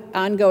lot of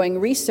ongoing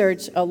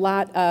research, a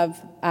lot of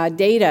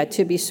data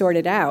to be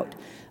sorted out.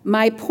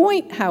 My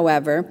point,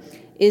 however,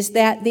 is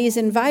that these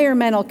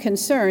environmental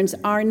concerns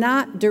are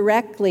not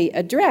directly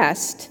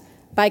addressed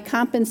by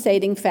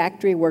compensating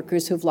factory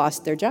workers who've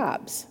lost their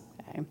jobs.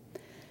 Okay?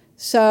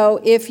 So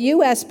if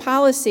U.S.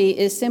 policy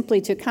is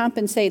simply to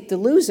compensate the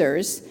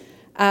losers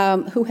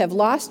who have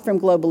lost from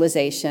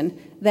globalization,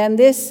 then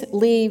this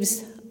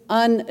leaves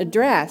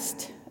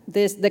unaddressed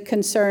the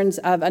concerns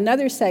of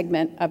another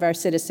segment of our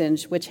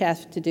citizens, which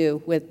has to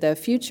do with the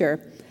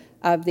future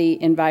of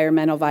the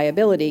environmental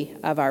viability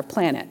of our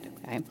planet.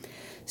 Okay?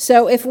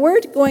 So if we're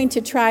going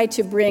to try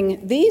to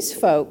bring these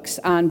folks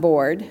on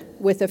board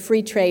with a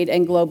free trade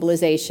and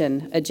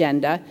globalization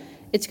agenda,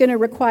 it's going to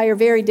require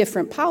very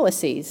different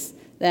policies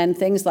than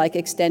things like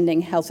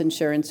extending health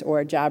insurance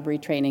or job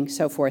retraining,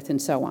 so forth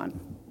and so on.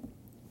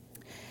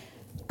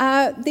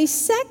 The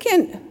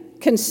second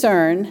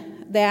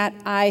concern that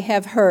I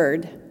have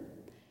heard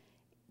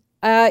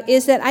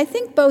is that I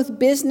think both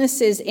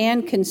businesses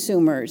and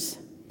consumers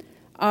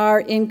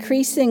are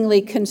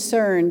increasingly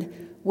concerned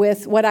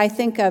with what I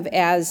think of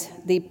as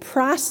the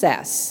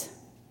process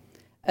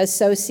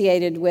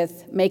associated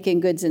with making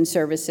goods and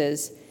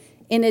services,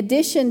 in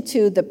addition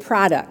to the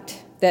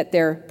product that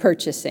they're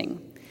purchasing.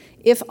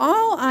 If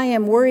all I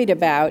am worried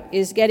about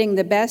is getting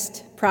the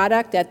best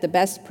product at the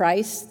best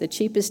price, the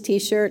cheapest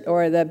t-shirt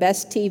or the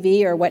best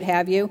TV or what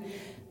have you,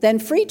 then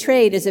free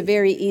trade is a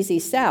very easy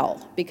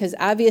sell, because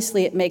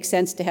obviously it makes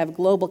sense to have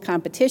global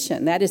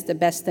competition. That is the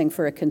best thing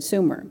for a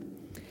consumer.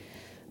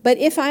 But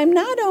if I'm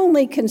not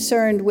only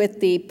concerned with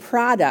the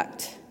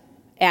product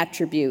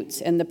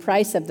attributes and the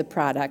price of the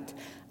product,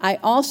 I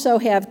also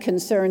have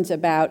concerns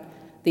about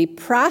the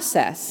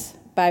process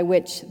by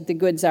which the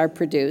goods are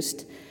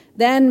produced,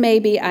 then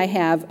maybe I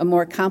have a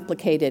more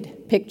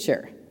complicated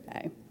picture.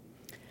 Okay?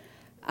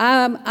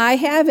 I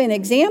have an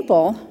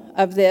example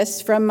of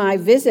this from my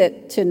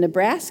visit to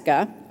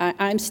Nebraska.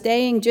 I'm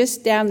staying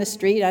just down the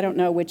street, I don't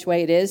know which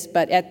way it is,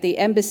 but at the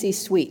Embassy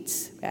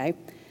Suites. Okay?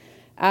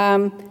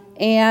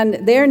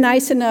 And they're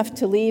nice enough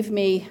to leave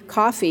me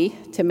coffee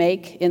to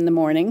make in the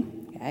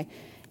morning. Okay?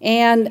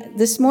 And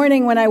this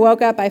morning when I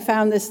woke up, I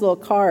found this little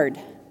card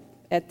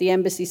at the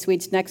Embassy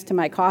Suites next to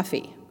my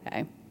coffee.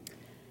 Okay?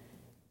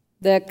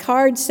 The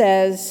card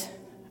says,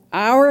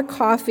 "Our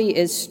coffee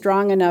is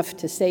strong enough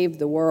to save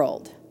the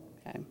world."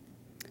 Okay?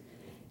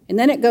 And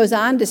then it goes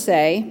on to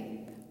say,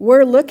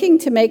 "We're looking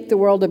to make the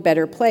world a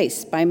better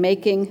place by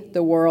making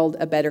the world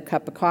a better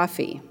cup of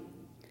coffee.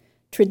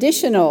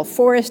 Traditional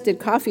forested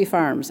coffee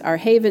farms are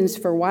havens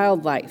for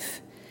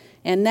wildlife,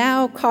 and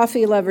now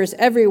coffee lovers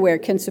everywhere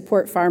can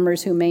support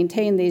farmers who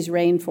maintain these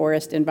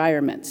rainforest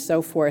environments,"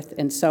 so forth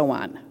and so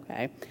on.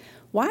 Okay?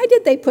 Why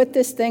did they put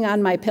this thing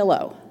on my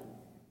pillow?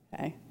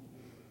 Okay?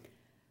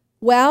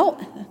 Well,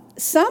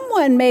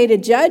 someone made a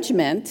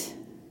judgment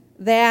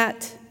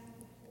that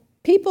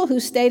people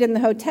who stayed in the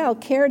hotel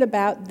cared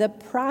about the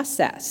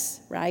process,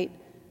 right,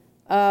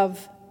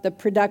 of the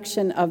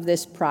production of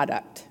this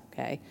product.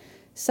 Okay?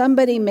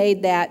 Somebody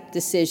made that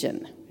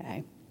decision.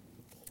 Okay?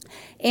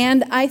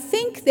 And I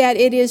think that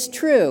it is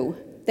true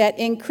that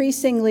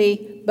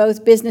increasingly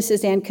both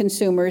businesses and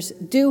consumers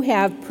do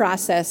have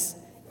process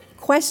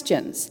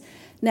questions.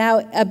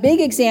 Now, a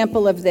big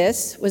example of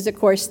this was, of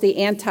course, the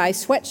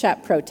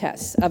anti-sweatshop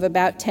protests of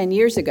about 10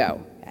 years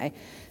ago. Okay?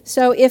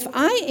 So if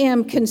I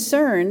am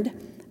concerned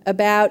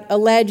about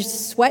alleged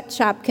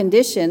sweatshop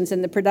conditions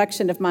in the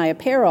production of my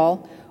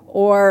apparel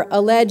or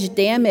alleged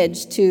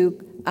damage to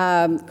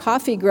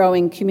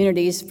coffee-growing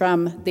communities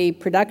from the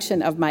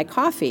production of my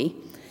coffee,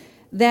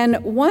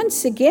 then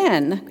once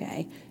again,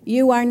 okay,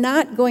 you are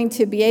not going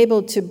to be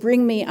able to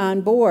bring me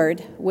on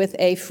board with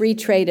a free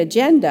trade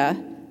agenda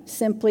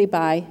simply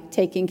by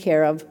taking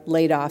care of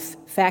laid-off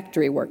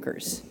factory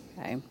workers.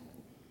 Okay?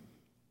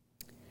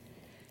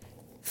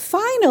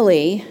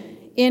 Finally,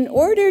 in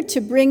order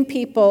to bring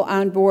people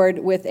on board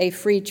with a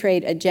free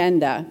trade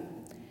agenda,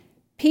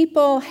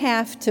 people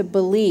have to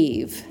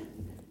believe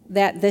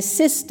that the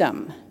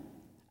system,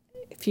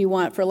 if you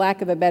want, for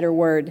lack of a better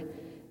word,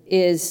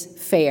 is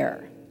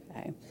fair.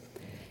 Okay?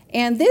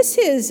 And this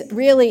is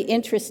really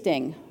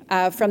interesting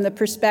from the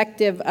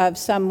perspective of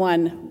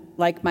someone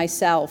like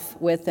myself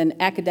with an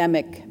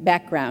academic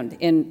background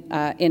in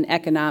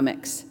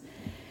economics.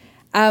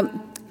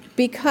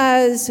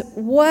 Because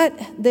what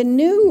the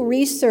new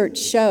research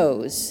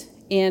shows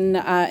and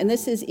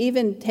this is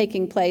even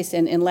taking place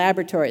in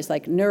laboratories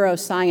like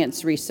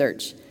neuroscience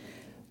research,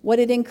 what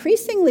it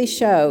increasingly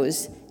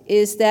shows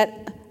is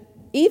that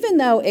even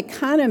though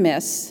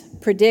economists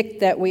predict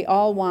that we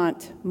all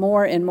want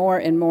more and more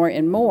and more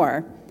and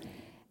more,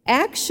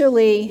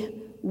 actually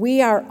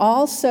we are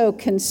also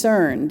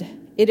concerned,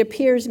 it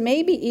appears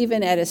maybe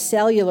even at a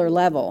cellular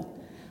level,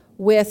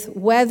 with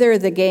whether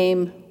the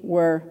game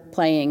we're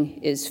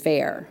playing is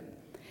fair.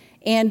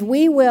 And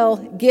we will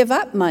give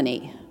up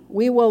money.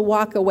 We will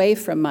walk away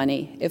from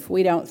money if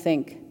we don't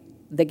think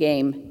the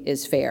game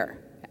is fair.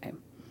 Okay?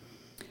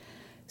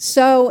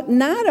 So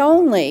not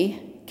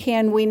only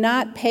can we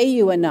not pay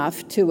you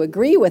enough to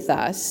agree with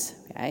us,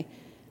 okay,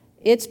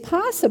 it's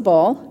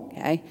possible,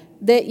 okay,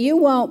 that you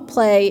won't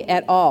play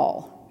at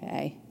all,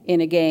 okay,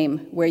 in a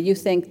game where you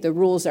think the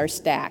rules are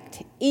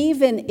stacked,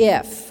 even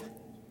if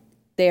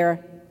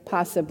they're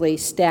possibly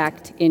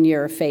stacked in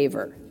your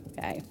favor.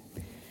 Okay.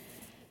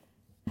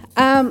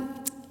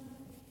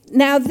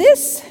 Now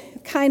this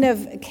kind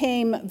of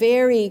came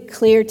very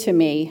clear to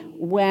me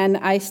when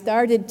I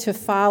started to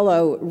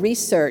follow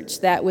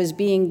research that was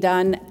being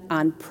done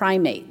on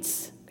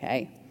primates.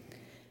 Okay.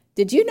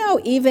 Did you know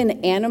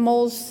even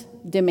animals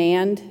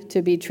demand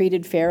to be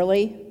treated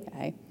fairly?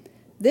 Okay.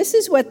 This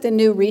is what the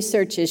new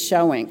research is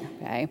showing.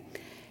 Okay.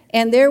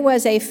 And there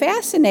was a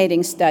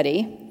fascinating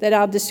study that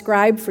I'll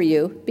describe for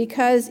you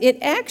because it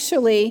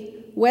actually,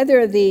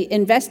 whether the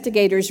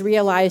investigators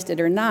realized it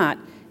or not,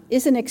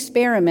 is an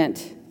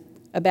experiment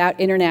about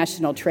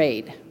international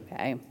trade.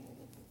 Okay?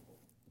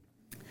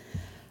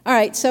 All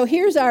right, so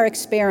here's our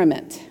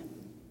experiment.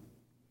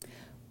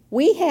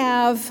 We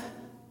have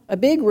a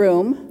big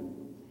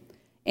room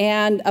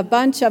and a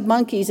bunch of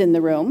monkeys in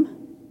the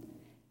room.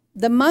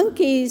 The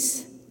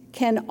monkeys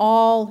can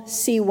all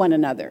see one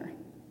another.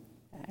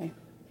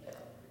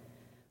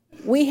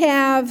 We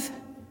have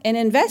an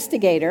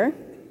investigator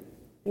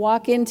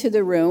walk into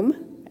the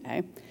room,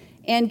 okay,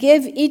 and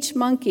give each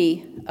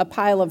monkey a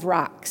pile of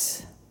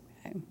rocks.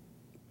 Okay.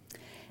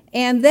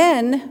 And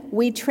then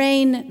we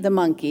train the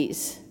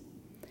monkeys.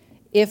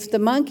 If the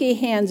monkey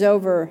hands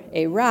over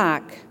a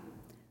rock,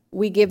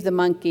 we give the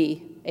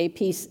monkey a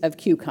piece of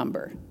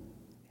cucumber.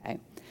 Okay.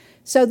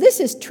 So this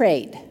is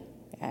trade.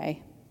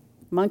 Okay.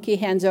 Monkey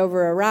hands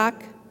over a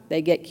rock,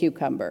 they get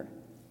cucumber.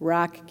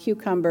 Rock,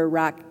 cucumber,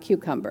 rock,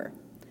 cucumber.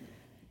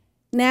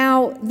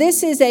 Now,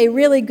 this is a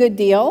really good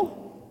deal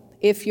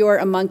if you're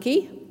a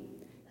monkey,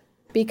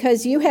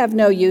 because you have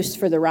no use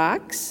for the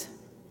rocks,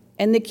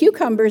 and the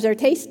cucumbers are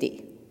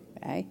tasty.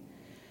 Okay?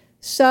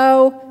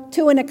 So,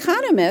 to an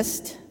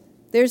economist,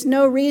 there's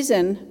no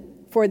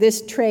reason for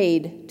this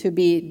trade to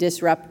be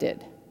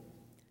disrupted.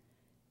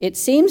 It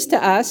seems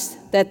to us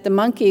that the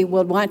monkey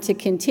will want to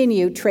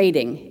continue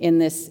trading in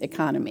this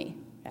economy.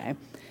 Okay?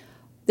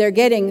 They're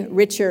getting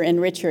richer and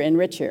richer and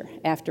richer,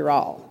 after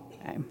all.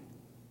 Okay?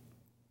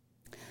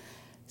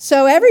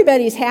 So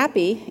everybody's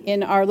happy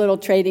in our little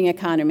trading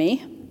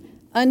economy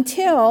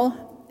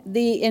until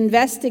the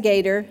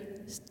investigator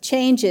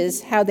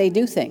changes how they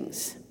do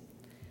things.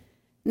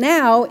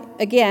 Now,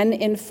 again,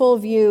 in full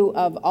view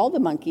of all the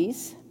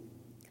monkeys,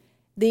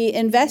 the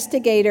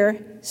investigator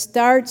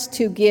starts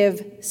to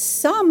give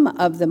some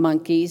of the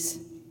monkeys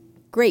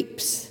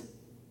grapes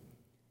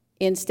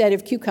instead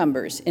of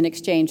cucumbers in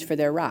exchange for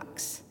their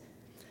rocks.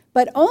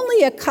 But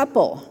only a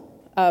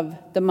couple of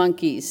the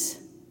monkeys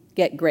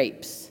get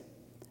grapes.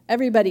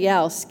 Everybody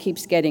else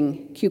keeps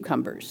getting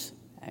cucumbers.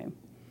 Okay?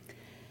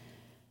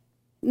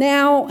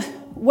 Now,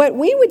 what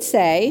we would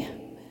say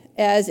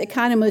as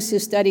economists who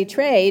study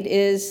trade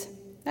is,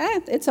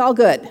 it's all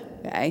good,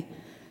 okay?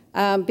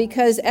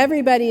 Because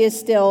everybody is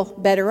still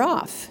better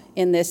off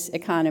in this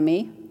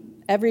economy.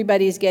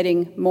 Everybody's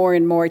getting more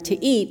and more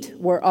to eat.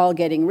 We're all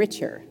getting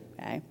richer,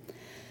 okay?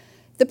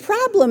 The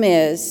problem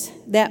is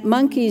that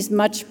monkeys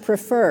much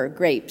prefer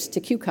grapes to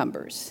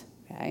cucumbers,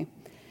 okay?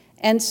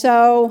 And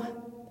so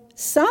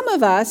some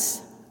of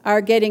us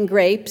are getting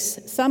grapes,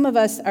 some of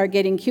us are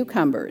getting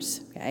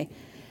cucumbers, okay?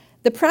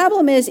 The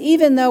problem is,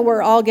 even though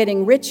we're all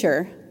getting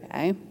richer,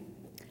 okay,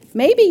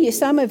 maybe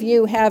some of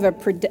you have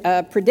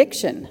a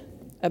prediction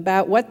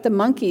about what the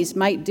monkeys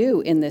might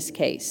do in this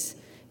case.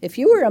 If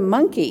you were a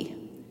monkey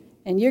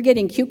and you're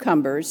getting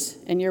cucumbers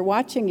and you're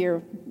watching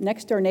your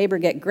next door neighbor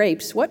get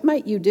grapes, what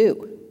might you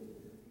do?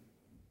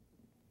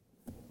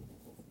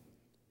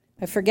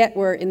 I forget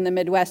we're in the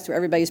Midwest where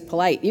everybody's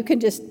polite. You can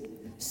just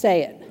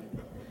say it.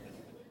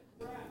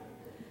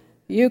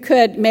 You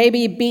could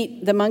maybe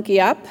beat the monkey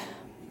up.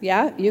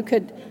 Yeah, you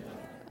could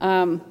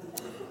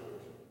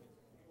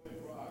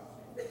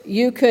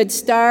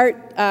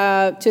start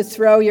to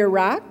throw your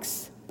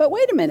rocks. But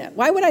wait a minute,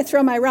 why would I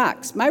throw my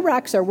rocks? My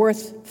rocks are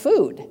worth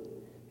food.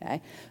 Okay?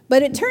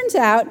 But it turns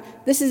out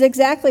this is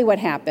exactly what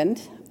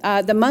happened.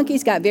 The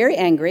monkeys got very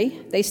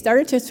angry. They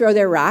started to throw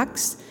their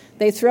rocks.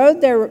 They threw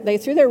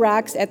their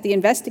rocks at the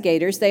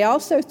investigators. They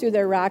also threw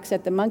their rocks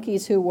at the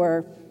monkeys who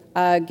were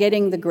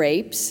getting the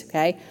grapes.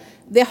 Okay?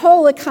 The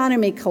whole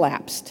economy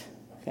collapsed.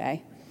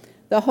 Okay?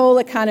 The whole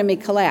economy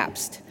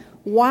collapsed.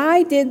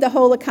 Why did the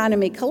whole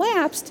economy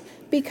collapse?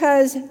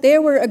 Because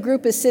there were a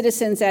group of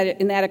citizens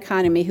in that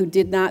economy who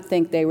did not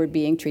think they were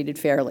being treated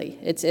fairly.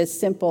 It's as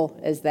simple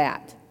as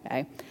that.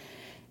 Okay?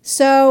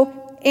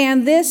 So,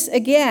 and this,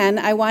 again,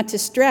 I want to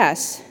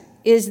stress,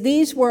 is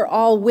these were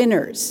all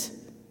winners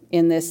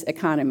in this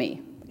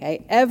economy.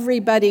 Okay?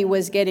 Everybody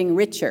was getting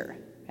richer.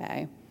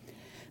 Okay?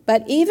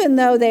 But even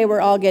though they were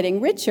all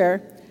getting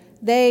richer,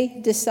 they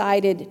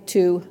decided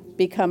to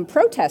become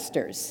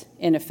protesters,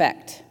 in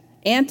effect,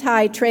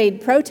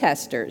 anti-trade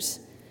protesters,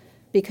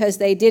 because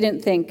they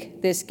didn't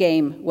think this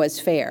game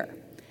was fair.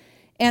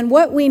 And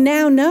what we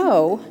now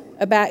know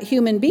about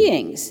human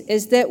beings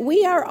is that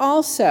we are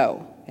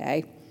also,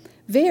 okay,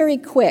 very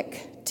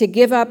quick to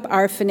give up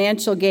our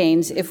financial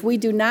gains if we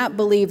do not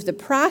believe the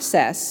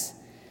process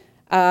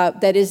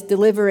that is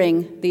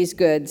delivering these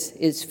goods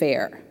is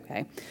fair.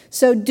 Okay?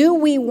 So do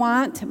we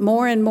want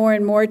more and more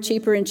and more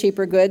cheaper and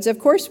cheaper goods? Of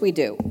course we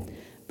do.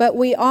 But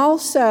we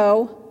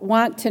also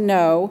want to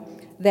know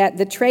that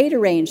the trade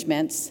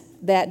arrangements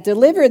that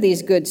deliver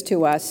these goods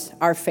to us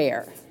are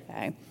fair.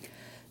 Okay?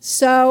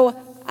 So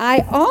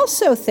I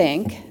also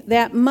think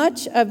that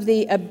much of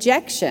the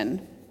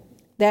objection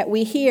that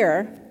we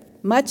hear,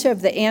 much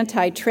of the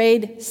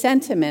anti-trade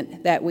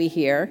sentiment that we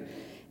hear,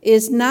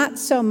 is not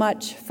so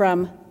much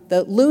from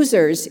the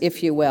losers,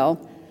 if you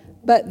will,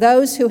 but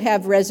those who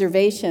have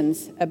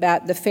reservations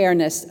about the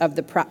fairness of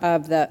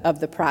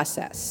the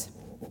process.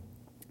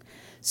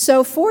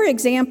 So, for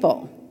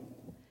example,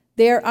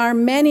 there are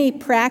many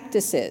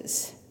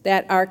practices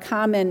that are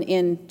common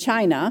in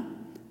China,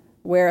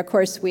 where, of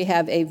course, we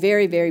have a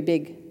very, very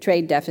big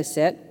trade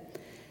deficit,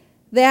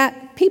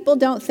 that people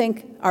don't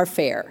think are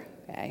fair.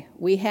 Okay?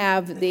 We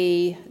have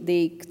the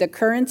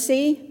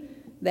currency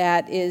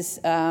that is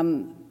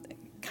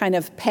kind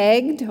of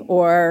pegged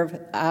or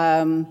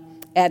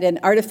at an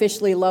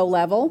artificially low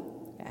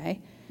level.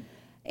 Okay?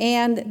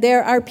 And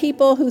there are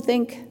people who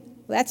think,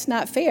 that's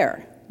not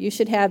fair. You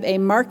should have a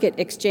market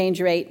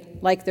exchange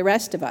rate like the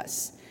rest of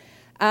us.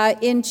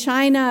 In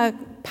China,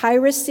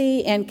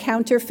 piracy and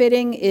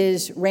counterfeiting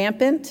is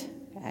rampant.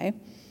 Okay?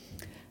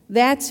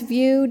 That's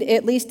viewed,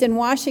 at least in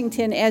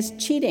Washington, as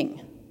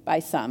cheating by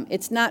some.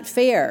 It's not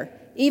fair,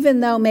 even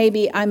though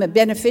maybe I'm a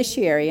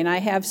beneficiary and I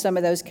have some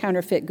of those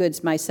counterfeit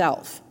goods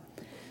myself.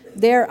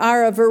 There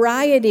are a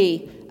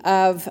variety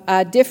of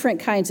different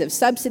kinds of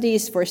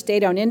subsidies for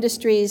state-owned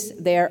industries.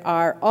 There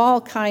are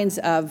all kinds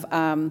of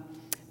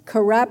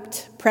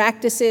corrupt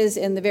practices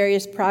in the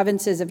various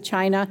provinces of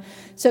China.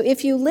 So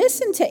if you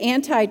listen to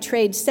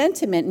anti-trade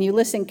sentiment and you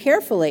listen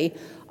carefully,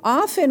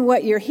 often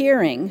what you're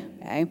hearing,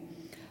 okay,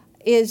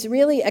 is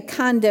really a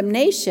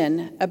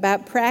condemnation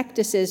about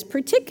practices,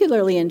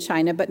 particularly in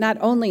China, but not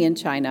only in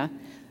China,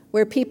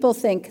 where people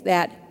think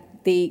that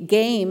the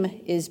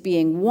game is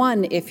being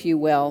won, if you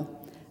will,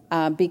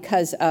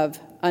 because of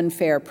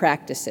unfair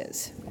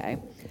practices. Okay?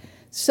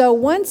 So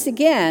once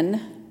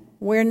again,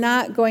 we're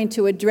not going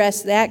to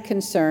address that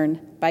concern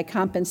by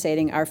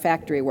compensating our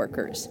factory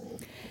workers.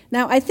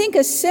 Now, I think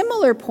a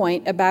similar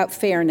point about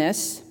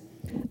fairness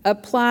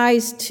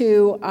applies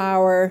to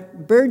our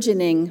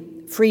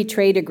burgeoning free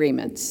trade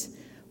agreements.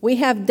 We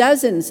have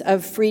dozens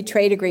of free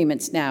trade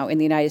agreements now in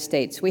the United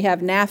States. We have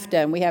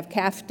NAFTA, and we have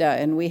CAFTA,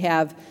 and we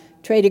have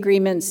trade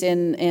agreements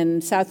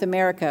in South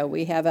America.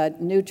 We have a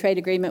new trade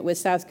agreement with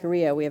South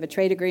Korea. We have a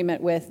trade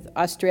agreement with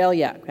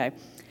Australia. Okay?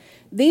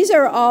 These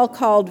are all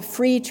called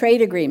free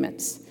trade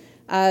agreements.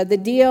 The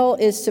deal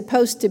is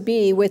supposed to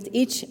be, with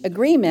each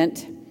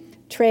agreement,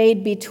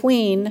 trade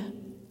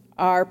between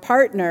our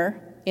partner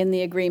in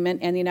the agreement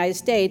and the United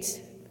States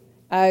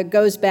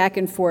goes back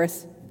and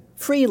forth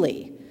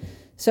freely.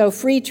 So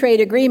free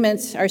trade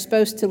agreements are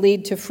supposed to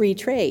lead to free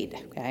trade.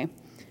 Okay?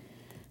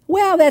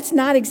 Well, that's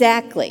not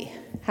exactly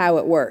how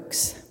it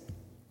works.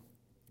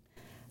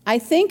 I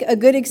think a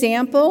good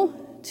example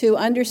to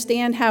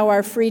understand how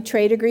our free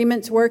trade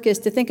agreements work is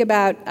to think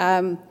about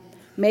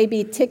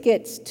maybe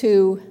tickets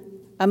to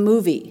a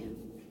movie.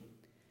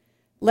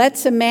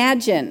 Let's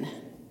imagine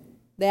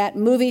that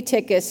movie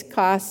tickets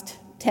cost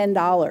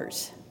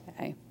 $10.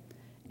 Okay?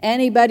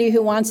 Anybody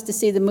who wants to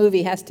see the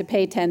movie has to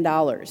pay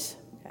 $10.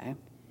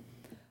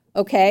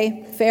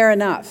 Okay, fair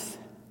enough.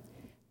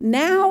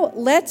 Now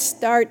let's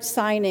start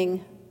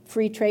signing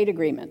free trade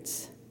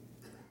agreements.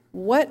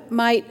 What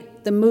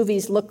might the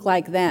movies look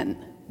like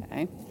then?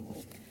 Okay.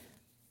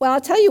 Well,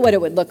 I'll tell you what it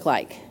would look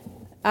like.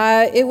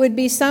 It would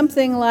be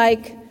something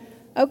like,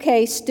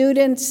 okay,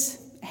 students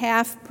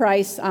half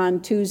price on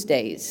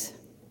Tuesdays.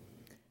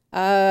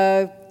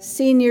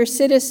 Senior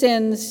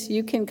citizens,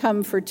 you can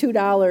come for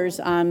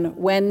 $2 on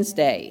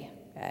Wednesday.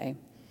 Okay.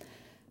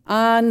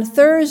 On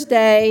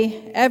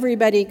Thursday,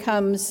 everybody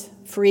comes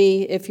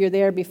free if you're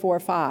there before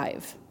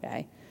 5.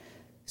 Okay.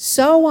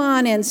 So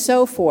on and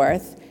so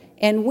forth.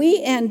 And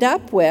we end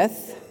up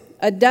with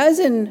a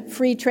dozen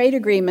free trade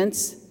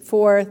agreements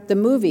for the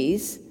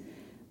movies,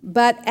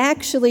 but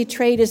actually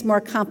trade is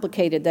more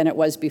complicated than it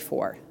was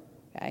before.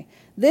 Okay?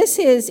 This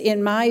is,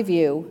 in my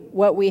view,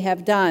 what we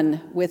have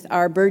done with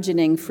our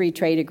burgeoning free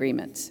trade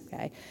agreements.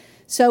 Okay?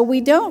 So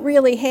we don't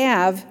really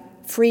have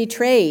free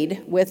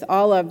trade with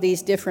all of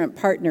these different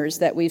partners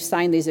that we've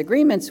signed these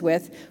agreements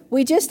with.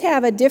 We just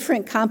have a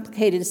different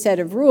complicated set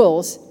of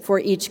rules for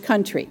each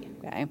country.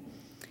 Okay?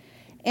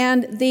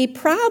 And the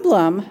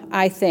problem,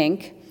 I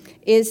think,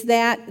 is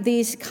that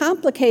these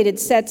complicated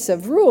sets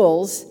of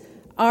rules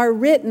are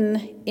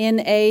written in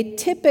a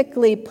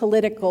typically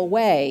political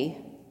way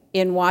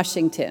in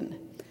Washington,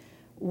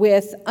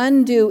 with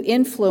undue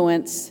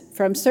influence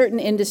from certain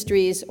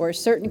industries or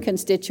certain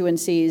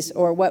constituencies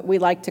or what we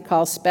like to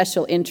call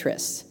special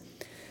interests.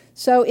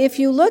 So if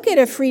you look at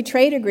a free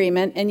trade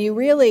agreement and if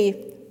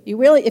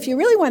you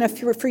really want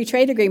a free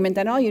trade agreement,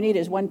 then all you need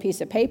is one piece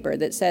of paper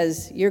that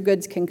says your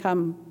goods can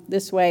come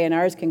this way and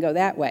ours can go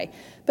that way.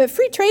 But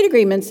free trade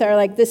agreements are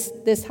like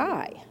this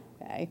high.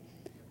 Okay?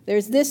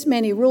 There's this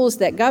many rules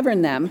that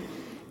govern them,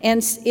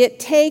 and it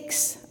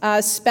takes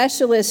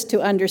specialists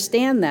to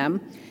understand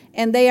them,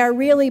 and they are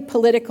really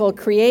political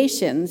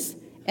creations.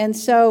 And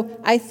so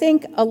I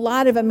think a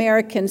lot of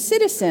American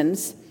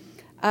citizens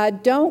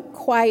don't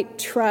quite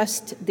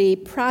trust the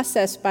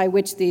process by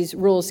which these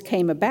rules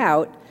came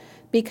about,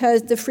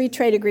 because the free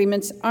trade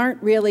agreements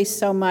aren't really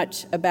so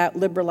much about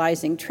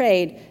liberalizing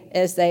trade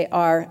as they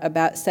are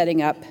about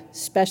setting up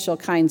special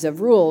kinds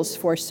of rules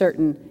for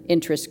certain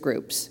interest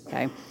groups.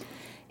 Okay?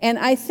 And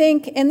I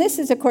think, and this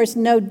is of course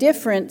no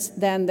different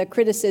than the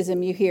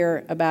criticism you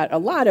hear about a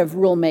lot of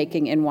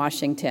rulemaking in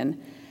Washington.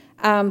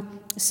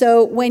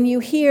 So when you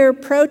hear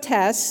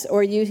protests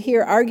or you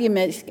hear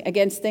arguments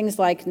against things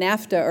like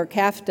NAFTA or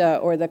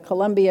CAFTA or the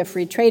Colombia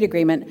Free Trade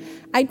Agreement,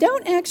 I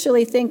don't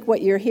actually think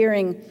what you're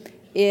hearing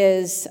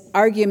is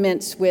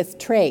arguments with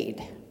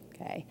trade.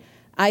 Okay?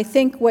 I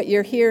think what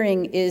you're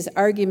hearing is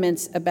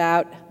arguments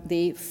about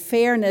the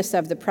fairness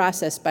of the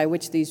process by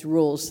which these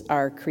rules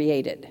are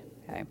created.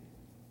 Okay?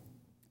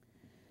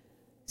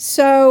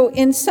 So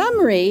in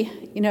summary,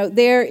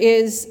 there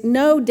is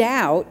no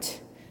doubt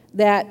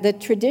that the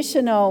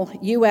traditional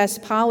U.S.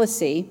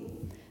 policy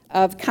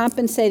of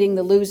compensating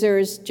the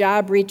losers,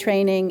 job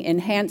retraining,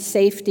 enhanced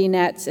safety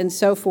nets, and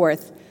so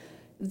forth,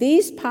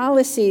 these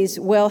policies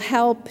will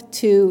help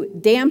to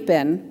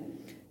dampen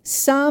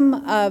some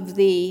of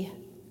the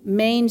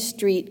Main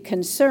Street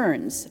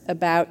concerns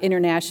about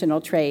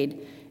international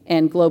trade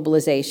and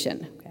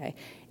globalization. Okay?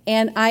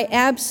 And I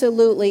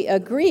absolutely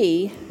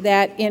agree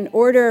that in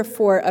order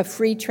for a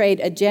free trade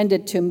agenda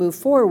to move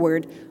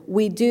forward,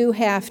 we do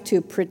have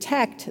to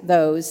protect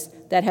those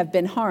that have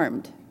been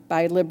harmed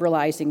by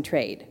liberalizing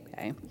trade.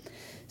 Okay?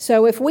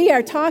 So if we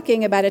are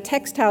talking about a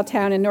textile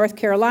town in North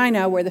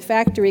Carolina where the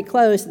factory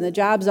closed and the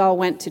jobs all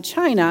went to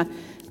China,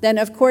 then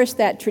of course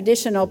that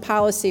traditional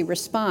policy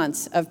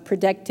response of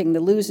protecting the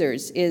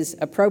losers is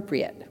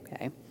appropriate.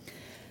 Okay?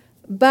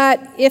 But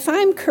if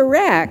I'm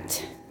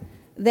correct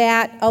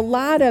that a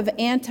lot of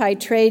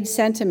anti-trade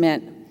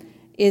sentiment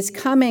is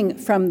coming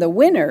from the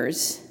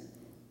winners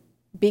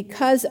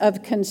because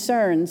of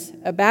concerns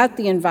about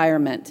the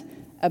environment,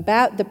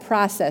 about the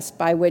process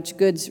by which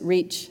goods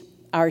reach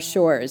our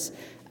shores,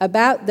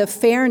 about the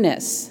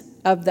fairness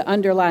of the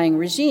underlying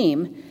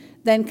regime,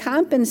 then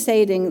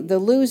compensating the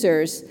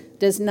losers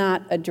does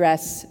not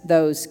address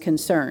those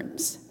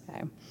concerns.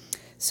 Okay?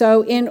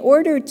 So in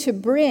order to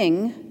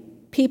bring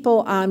people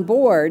on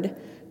board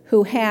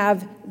who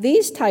have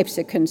these types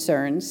of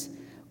concerns,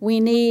 we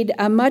need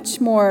a much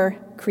more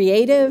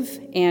creative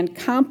and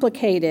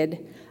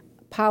complicated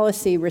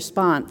policy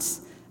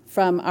response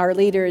from our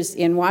leaders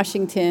in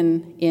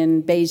Washington,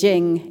 in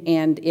Beijing,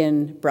 and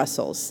in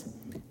Brussels.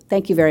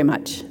 Thank you very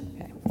much.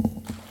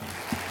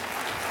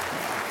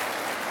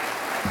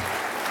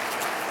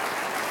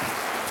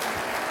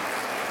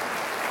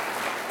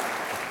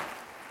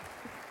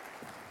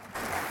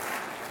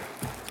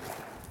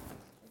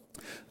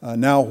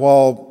 Now,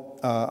 while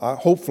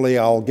hopefully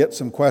I'll get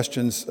some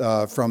questions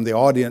from the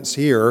audience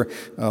here,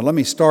 let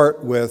me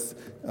start with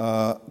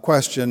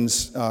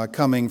questions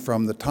coming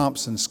from the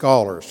Thompson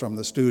Scholars, from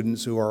the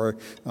students who are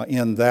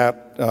in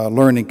that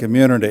learning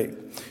community.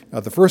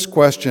 The first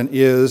question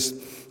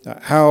is,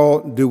 how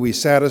do we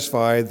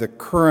satisfy the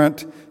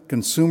current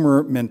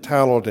consumer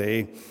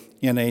mentality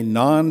in a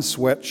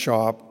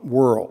non-sweatshop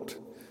world?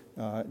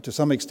 To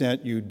some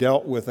extent, you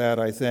dealt with that,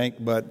 I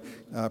think, but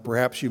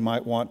perhaps you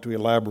might want to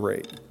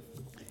elaborate.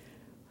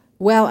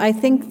 Well, I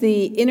think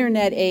the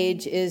internet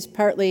age is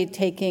partly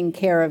taking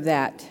care of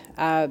that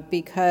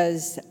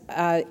because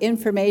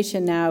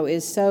information now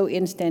is so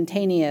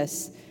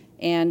instantaneous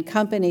and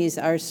companies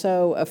are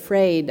so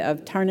afraid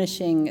of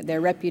tarnishing their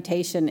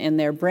reputation and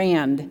their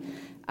brand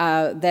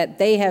that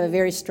they have a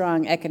very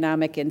strong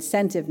economic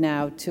incentive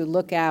now to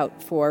look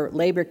out for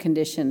labor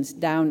conditions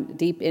down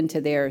deep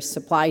into their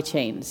supply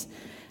chains.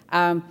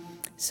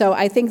 So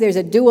I think there's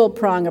a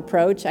dual-prong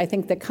approach. I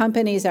think the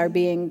companies are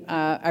being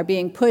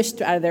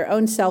pushed out of their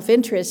own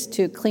self-interest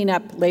to clean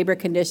up labor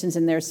conditions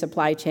in their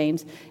supply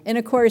chains. And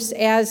of course,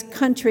 as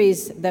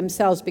countries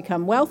themselves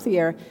become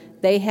wealthier,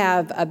 they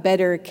have a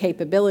better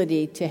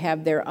capability to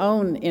have their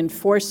own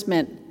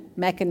enforcement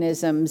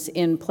mechanisms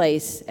in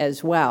place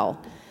as well.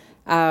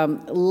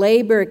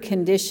 Labor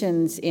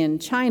conditions in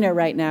China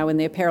right now in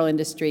the apparel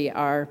industry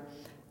are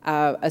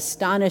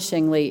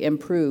astonishingly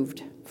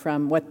improved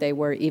from what they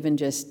were even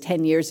just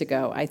 10 years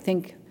ago, I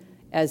think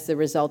as the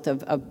result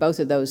of both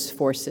of those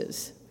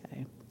forces.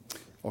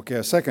 Okay,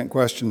 a second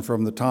question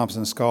from the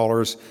Thompson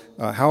Scholars.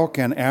 How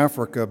can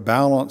Africa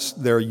balance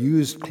their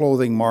used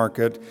clothing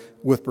market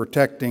with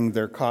protecting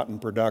their cotton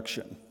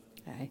production?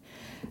 Okay.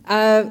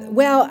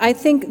 Well, I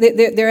think that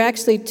there are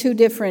actually two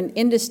different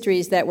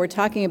industries that we're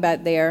talking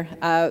about there.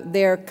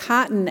 Their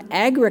cotton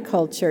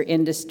agriculture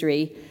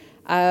industry,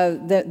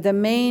 the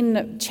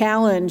main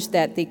challenge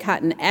that the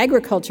cotton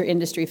agriculture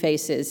industry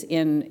faces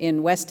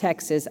in West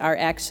Texas are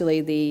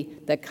actually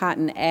the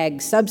cotton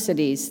ag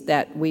subsidies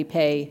that we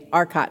pay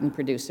our cotton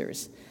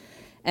producers.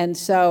 And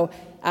so,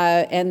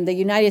 and the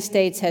United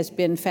States has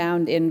been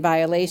found in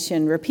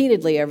violation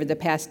repeatedly over the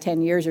past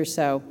 10 years or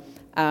so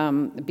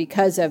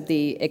because of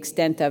the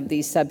extent of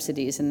these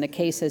subsidies. And the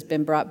case has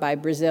been brought by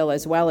Brazil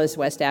as well as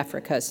West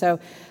Africa. So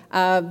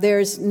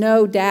there's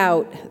no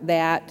doubt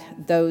that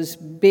those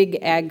big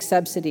ag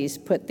subsidies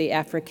put the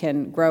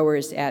African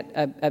growers at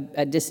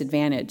a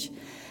disadvantage.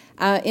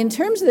 In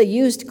terms of the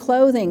used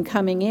clothing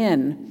coming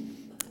in,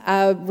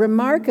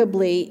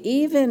 remarkably,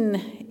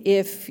 even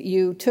if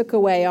you took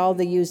away all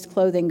the used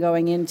clothing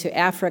going into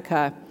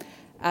Africa,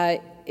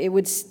 it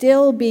would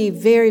still be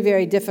very,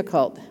 very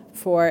difficult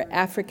for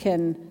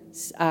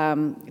Africans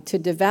to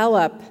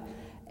develop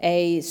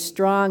a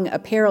strong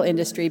apparel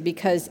industry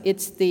because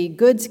it's the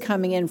goods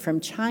coming in from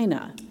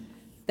China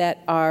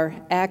that are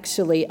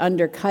actually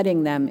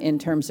undercutting them in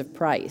terms of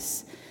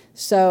price.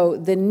 So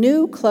the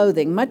new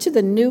clothing, much of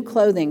the new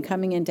clothing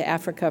coming into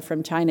Africa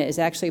from China is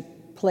actually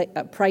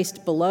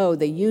priced below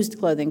the used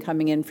clothing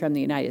coming in from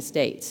the United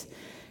States.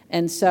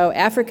 And so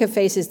Africa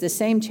faces the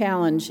same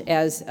challenge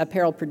as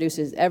apparel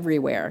producers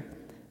everywhere,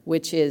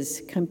 which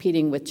is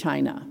competing with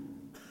China.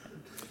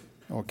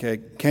 Okay,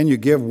 can you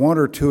give one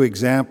or two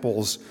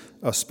examples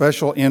a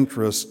special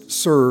interest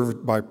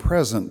served by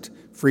present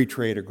free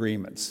trade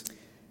agreements?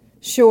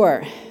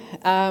 Sure.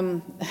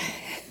 I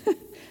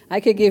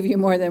could give you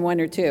more than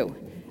one or two.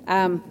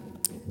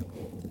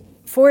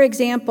 For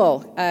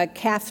example,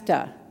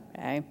 CAFTA.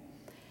 Okay?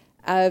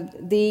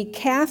 The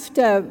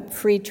CAFTA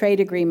free trade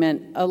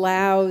agreement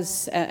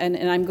allows,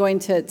 and I'm going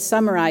to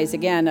summarize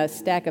again a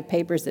stack of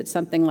papers that's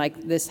something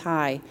like this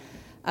high.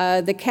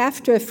 The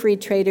CAFTA free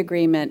trade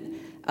agreement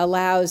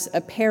allows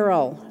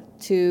apparel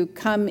to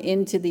come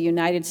into the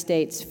United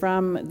States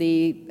from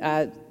these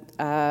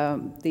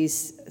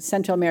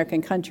Central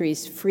American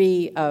countries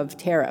free of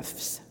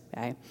tariffs.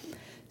 Okay?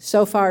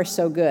 So far,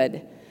 so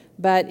good.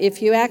 But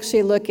if you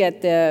actually look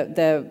at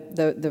the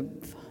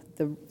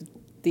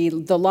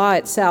law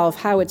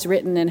itself, how it's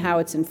written and how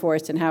it's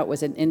enforced and how it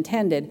was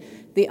intended,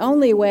 the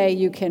only way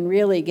you can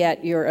really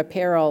get your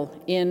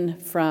apparel in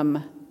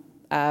from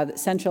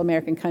Central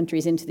American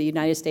countries into the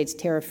United States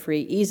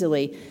tariff-free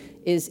easily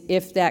is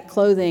if that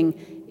clothing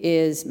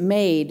is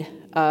made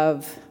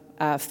of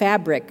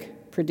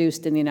fabric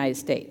produced in the United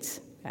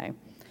States. Okay?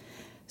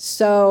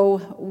 So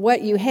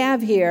what you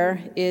have here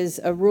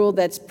is a rule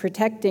that's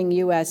protecting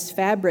U.S.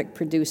 fabric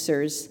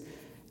producers,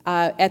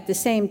 at the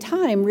same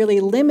time really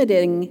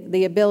limiting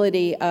the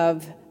ability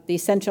of the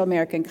Central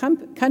American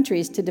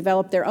countries to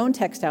develop their own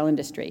textile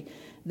industry.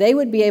 They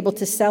would be able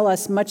to sell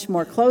us much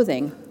more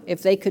clothing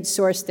if they could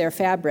source their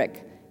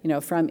fabric,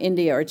 from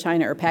India or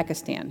China or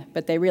Pakistan,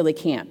 but they really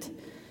can't.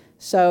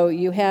 So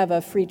you have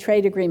a free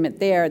trade agreement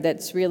there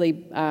that's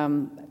really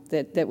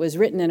that was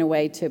written in a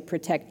way to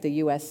protect the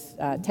U.S.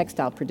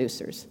 Textile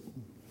producers.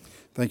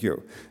 Thank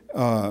you.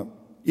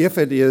 If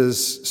it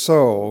is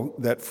so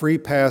that free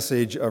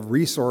passage of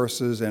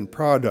resources and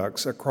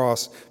products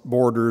across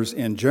borders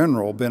in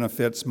general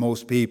benefits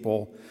most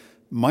people,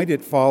 might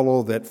it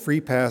follow that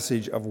free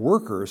passage of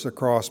workers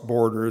across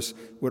borders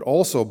would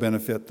also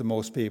benefit the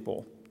most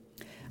people?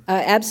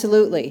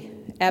 Absolutely,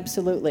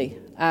 absolutely.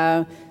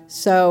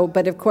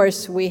 But of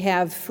course we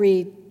have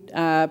free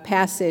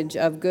passage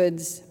of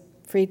goods,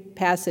 free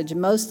passage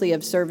mostly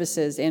of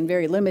services, and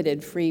very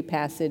limited free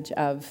passage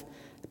of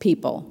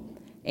people.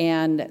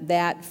 And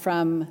that,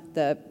 from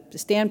the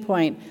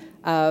standpoint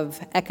of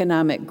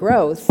economic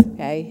growth,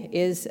 okay,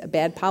 is a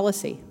bad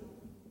policy.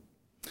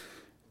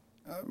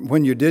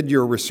 When you did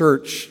your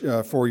research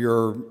for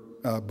your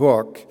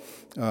book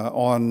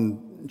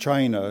on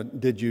China,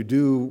 did you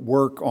do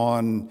work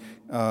on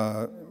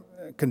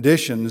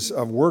conditions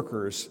of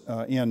workers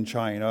in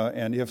China?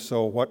 And if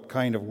so, what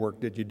kind of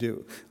work did you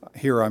do?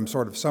 Here I'm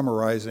sort of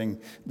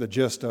summarizing the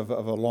gist of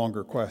a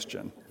longer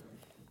question.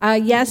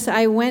 Yes,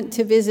 I went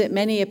to visit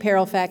many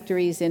apparel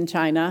factories in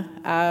China,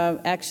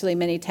 actually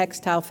many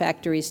textile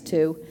factories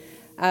too,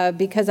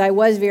 because I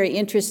was very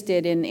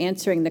interested in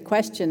answering the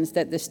questions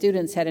that the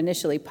students had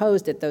initially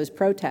posed at those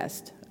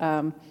protests.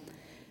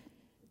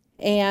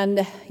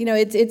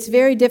 It's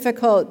very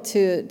difficult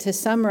to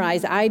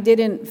summarize. I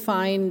didn't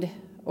find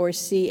or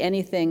see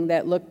anything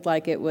that looked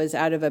like it was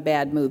out of a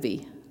bad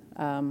movie.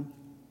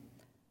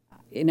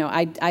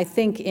 I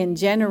think in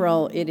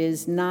general it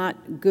is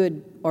not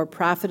good or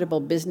profitable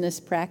business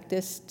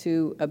practice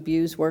to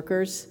abuse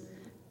workers.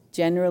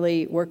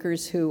 Generally,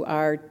 workers who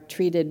are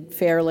treated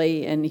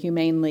fairly and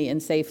humanely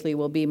and safely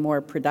will be more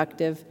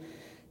productive.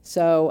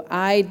 So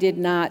I did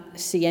not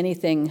see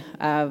anything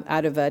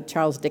out of a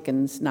Charles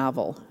Dickens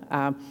novel.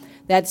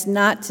 That's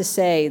not to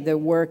say the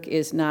work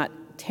is not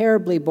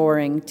terribly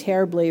boring,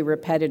 terribly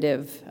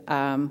repetitive,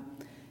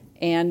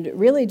 and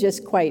really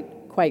just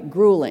quite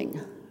grueling.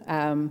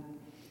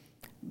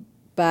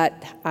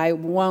 But I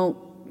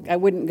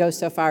wouldn't go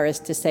so far as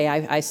to say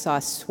I saw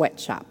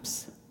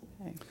sweatshops.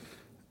 Okay.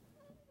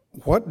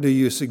 What do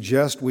you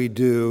suggest we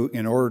do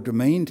in order to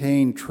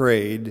maintain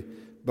trade,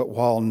 but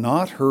while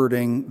not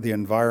hurting the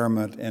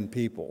environment and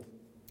people?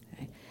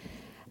 Okay.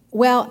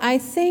 Well, I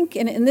think,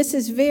 and this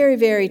is very,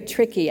 very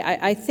tricky,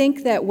 I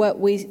think that what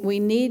we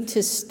need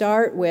to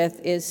start with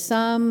is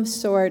some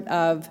sort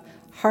of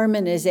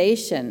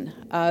harmonization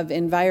of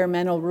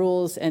environmental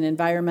rules and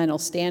environmental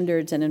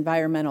standards and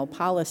environmental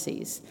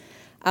policies.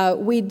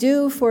 We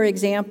do, for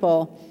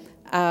example,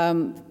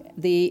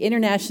 the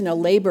International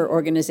Labor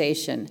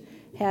Organization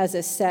has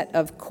a set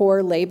of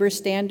core labor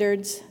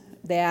standards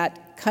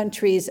that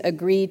countries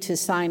agree to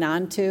sign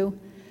on to.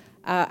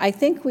 I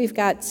think we've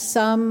got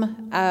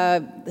some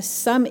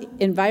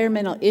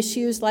environmental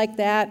issues like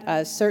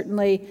that,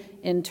 certainly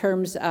in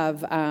terms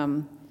of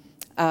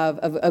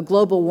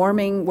global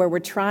warming, where we're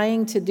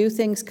trying to do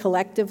things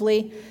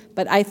collectively.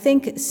 But I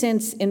think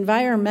since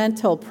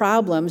environmental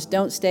problems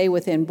don't stay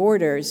within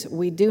borders,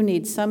 we do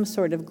need some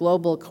sort of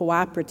global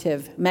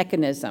cooperative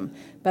mechanism.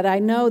 But I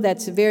know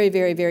that's very,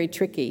 very, very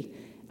tricky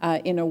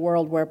in a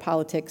world where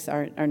politics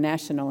are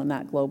national and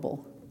not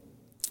global.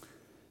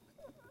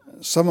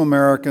 Some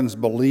Americans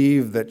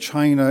believe that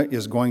China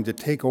is going to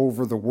take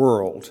over the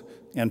world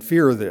and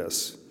fear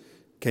this.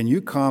 Can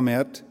you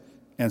comment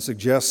and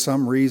suggest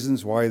some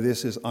reasons why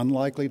this is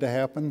unlikely to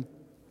happen?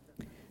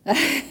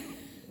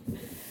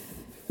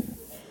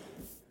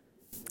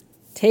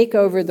 Take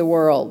over the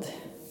world.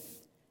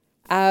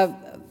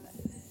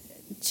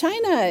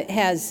 China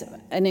has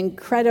an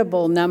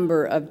incredible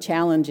number of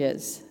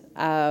challenges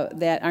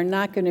that are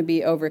not going to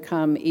be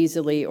overcome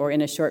easily or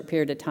in a short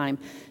period of time.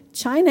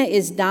 China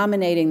is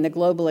dominating the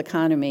global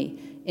economy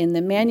in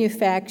the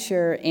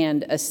manufacture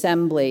and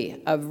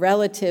assembly of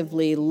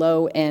relatively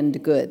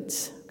low-end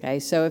goods. Okay,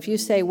 so if you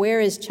say,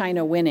 where is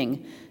China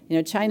winning? You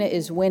know, China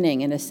is winning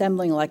in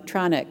assembling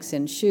electronics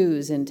and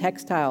shoes and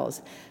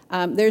textiles.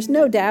 There's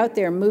no doubt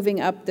they're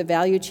moving up the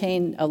value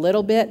chain a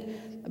little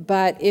bit,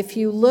 but if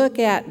you look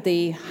at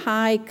the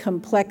high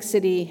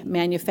complexity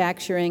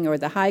manufacturing or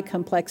the high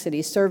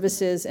complexity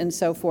services and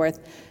so forth,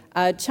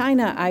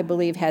 China, I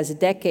believe, has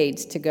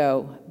decades to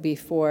go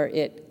before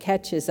it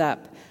catches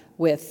up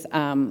with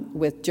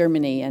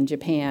Germany and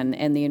Japan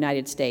and the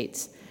United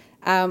States.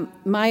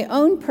 My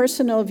own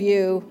personal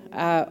view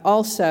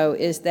also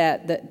is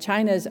that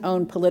China's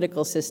own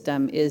political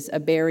system is a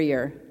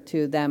barrier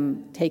to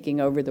them taking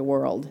over the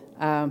world.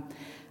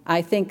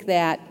 I think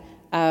that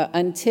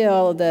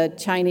until the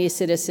Chinese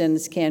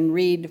citizens can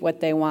read what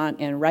they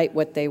want and write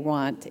what they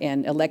want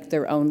and elect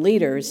their own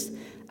leaders,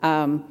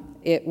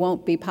 it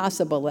won't be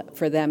possible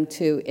for them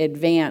to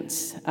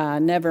advance,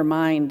 never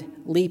mind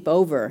leap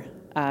over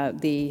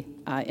the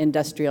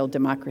industrial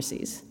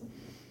democracies.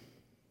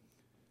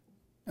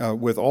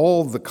 With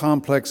all the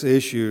complex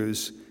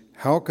issues,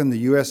 how can the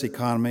U.S.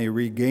 economy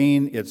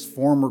regain its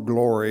former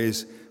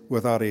glories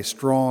without a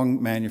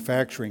strong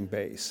manufacturing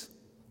base?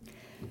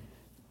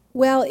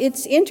 Well,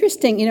 it's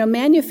interesting. You know,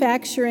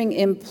 manufacturing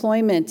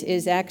employment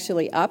is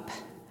actually up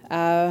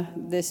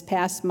this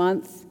past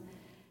month.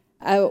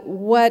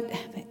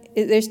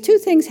 There's two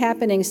things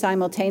happening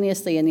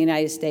simultaneously in the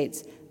United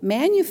States.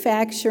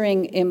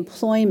 Manufacturing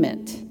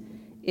employment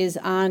is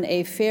on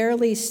a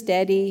fairly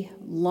steady,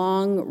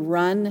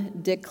 long-run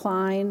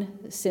decline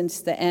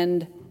since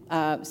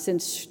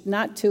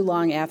not too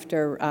long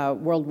after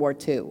World War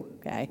II,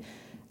 okay?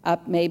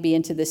 Up maybe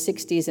into the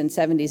 60s and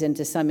 70s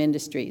into some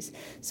industries.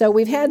 So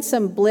we've had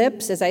some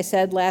blips. As I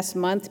said, last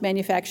month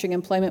manufacturing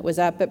employment was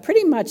up, but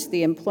pretty much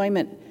the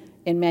employment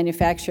in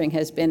manufacturing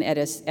has been at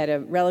a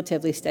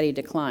relatively steady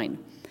decline.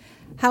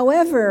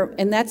 However,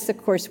 and that's of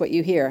course what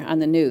you hear on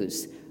the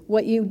news,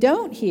 what you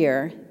don't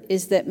hear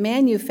is that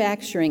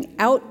manufacturing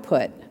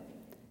output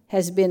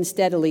has been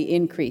steadily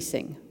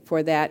increasing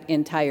for that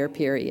entire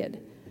period.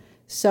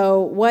 So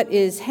what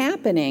is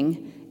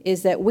happening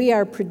is that we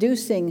are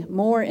producing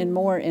more and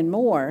more and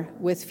more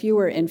with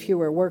fewer and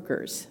fewer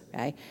workers,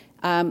 okay?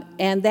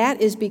 And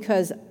that is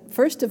because,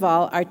 first of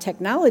all, our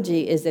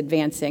technology is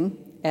advancing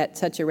at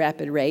such a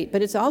rapid rate,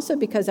 but it's also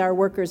because our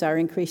workers are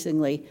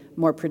increasingly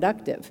more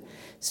productive.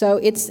 So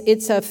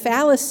it's a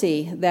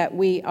fallacy that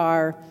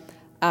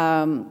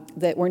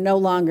that we're no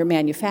longer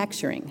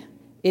manufacturing.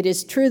 It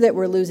is true that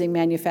we're losing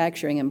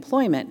manufacturing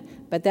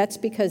employment, but that's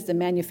because the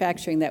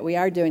manufacturing that we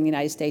are doing in the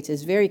United States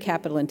is very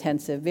capital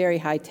intensive, very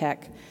high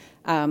tech,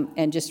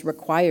 and just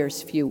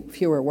requires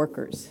fewer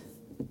workers.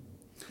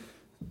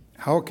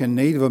 How can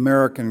Native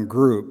American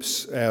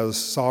groups as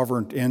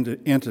sovereign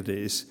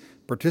entities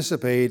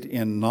participate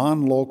in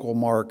non-local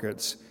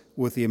markets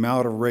with the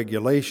amount of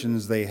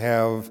regulations they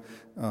have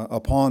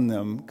upon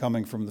them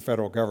coming from the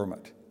federal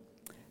government?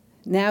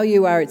 Now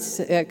you are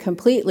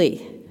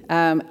completely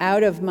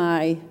out of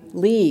my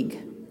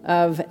league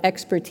of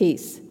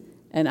expertise,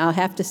 and I'll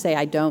have to say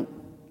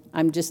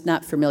I'm just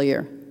not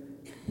familiar.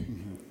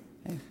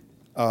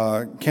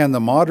 Can the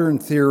modern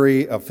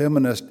theory of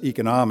feminist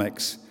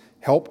economics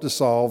help to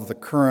solve the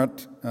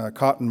current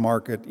cotton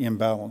market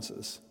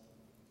imbalances?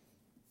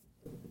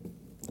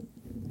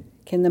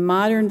 Can the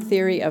modern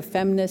theory of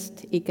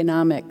feminist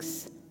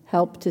economics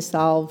help to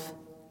solve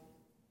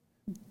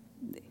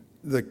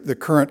the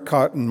current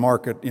cotton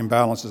market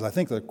imbalances? I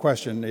think the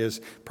question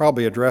is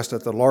probably addressed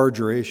at the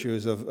larger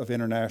issues of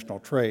international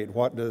trade.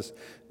 What does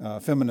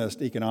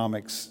feminist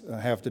economics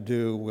have to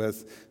do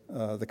with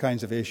the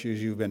kinds of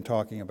issues you've been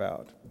talking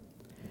about?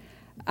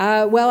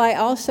 Well, I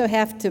also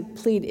have to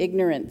plead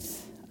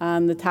ignorance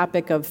on the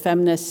topic of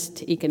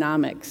feminist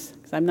economics.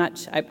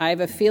 I have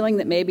a feeling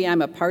that maybe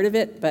I'm a part of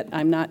it, but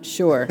I'm not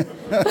sure.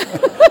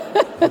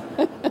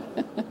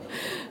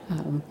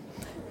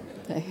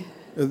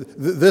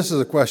 This is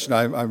a question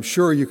I'm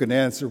sure you can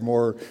answer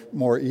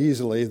more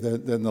easily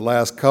than the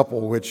last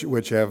couple,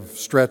 which have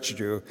stretched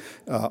you.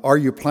 Are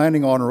you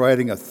planning on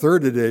writing a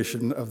third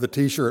edition of the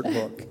T-shirt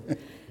book?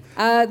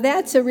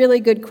 That's a really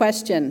good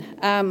question.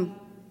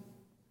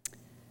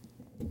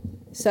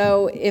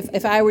 So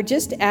if I were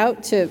just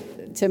out to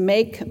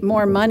make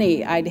more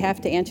money, I'd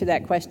have to answer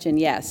that question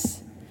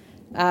yes.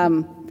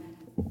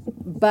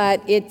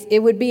 But it's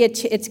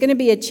going to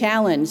be a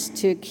challenge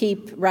to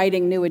keep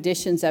writing new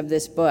editions of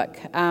this book.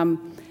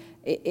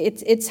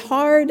 It's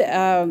hard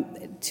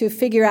to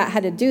figure out how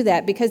to do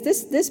that because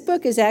this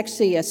book is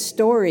actually a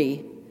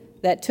story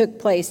that took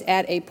place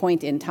at a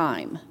point in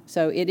time.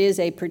 So it is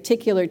a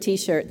particular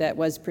T-shirt that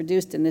was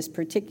produced in this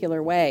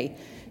particular way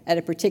at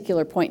a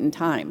particular point in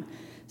time.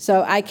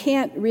 So I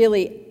can't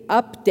really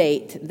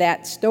update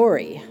that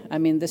story. I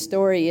mean, the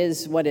story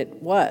is what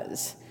it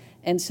was.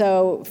 And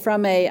so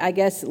from a, I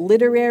guess,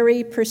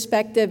 literary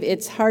perspective,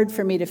 it's hard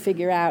for me to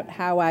figure out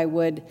how I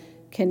would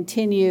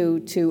continue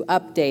to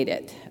update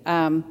it.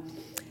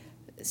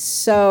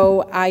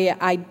 So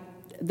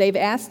they've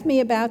asked me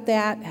about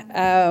that,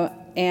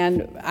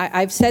 and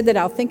I've said that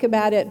I'll think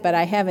about it, but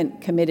I haven't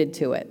committed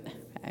to it.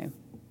 Okay.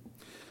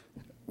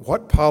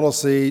 What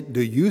policy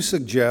do you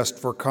suggest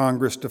for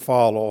Congress to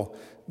follow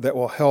that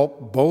will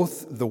help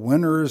both the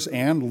winners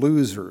and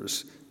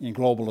losers in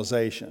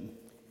globalization?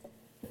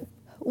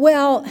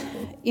 Well,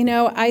 you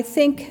know, I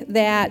think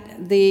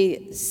that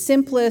the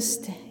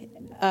simplest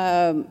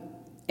and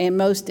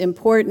most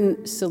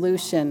important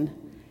solution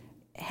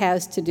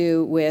has to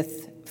do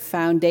with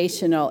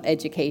foundational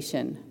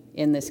education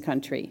in this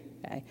country.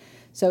 Okay?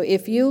 So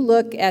if you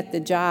look at the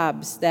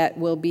jobs that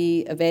will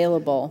be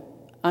available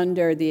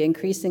under the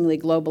increasingly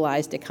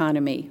globalized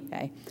economy,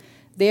 okay,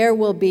 there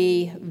will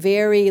be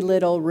very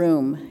little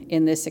room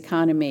in this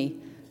economy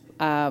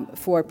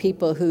for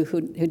people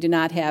who do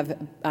not have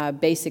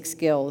basic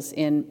skills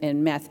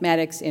in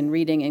mathematics, in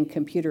reading, and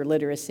computer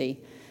literacy.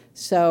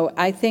 So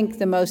I think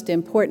the most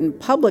important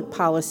public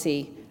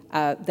policy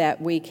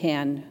that we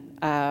can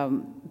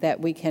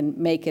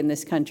make in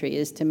this country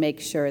is to make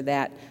sure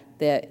that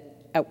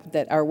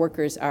our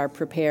workers are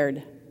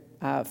prepared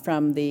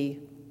from the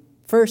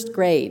first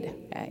grade,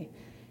 okay,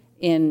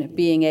 in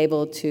being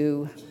able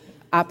to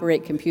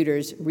operate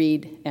computers,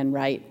 read and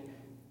write,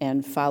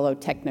 and follow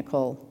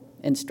technical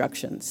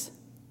instructions.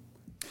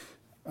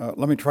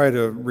 Let me try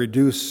to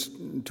reduce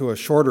to a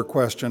shorter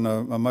question,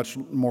 a much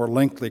more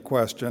lengthy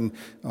question,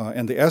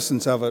 and the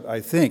essence of it, I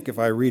think, if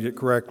I read it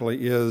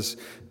correctly, is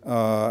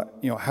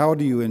how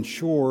do you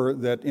ensure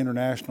that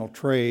international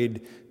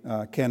trade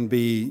can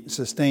be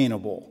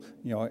sustainable?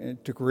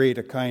 To create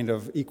a kind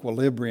of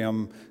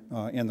equilibrium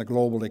in the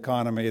global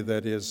economy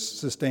that is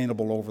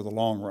sustainable over the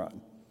long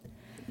run.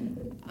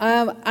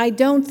 I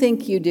don't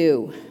think you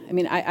do. I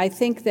mean, I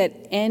think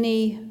that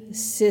any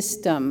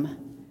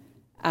system,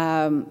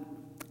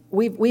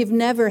 we've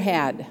never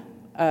had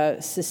a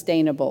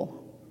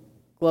sustainable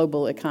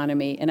global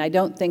economy, and I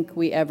don't think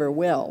we ever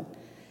will,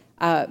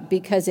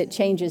 because it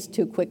changes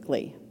too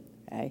quickly.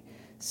 Okay?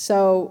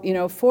 So,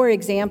 for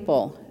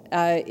example,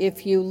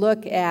 if you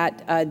look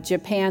at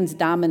Japan's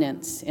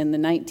dominance in the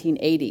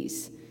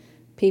 1980s,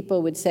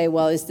 people would say,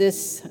 well, is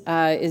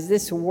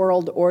this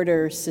world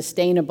order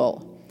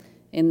sustainable?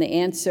 And the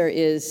answer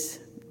is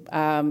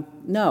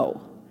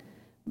no.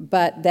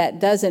 But that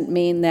doesn't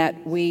mean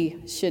that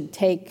we should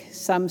take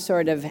some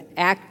sort of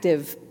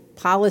active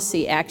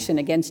policy action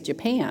against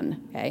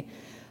Japan. Okay?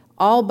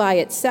 All by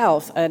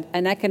itself,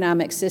 an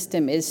economic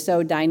system is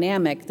so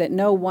dynamic that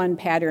no one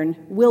pattern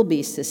will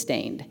be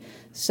sustained.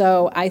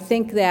 So I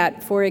think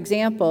that, for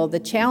example, the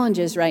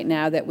challenges right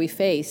now that we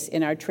face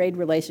in our trade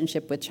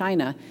relationship with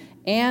China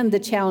and the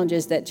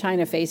challenges that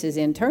China faces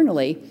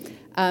internally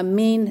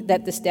mean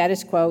that the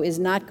status quo is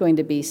not going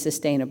to be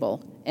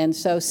sustainable. And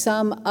so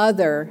some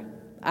other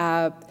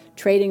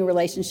trading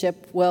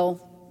relationship will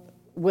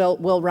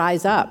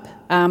rise up.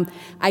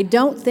 I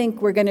don't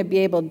think we're going to be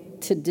able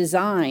to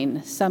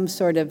design some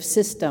sort of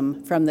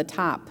system from the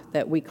top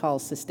that we call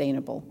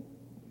sustainable.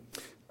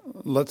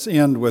 Let's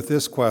end with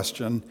this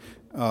question.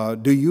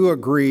 Do you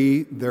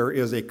agree there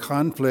is a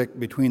conflict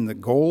between the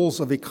goals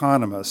of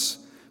economists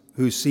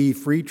who see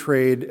free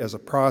trade as a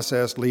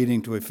process leading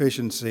to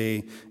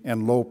efficiency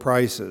and low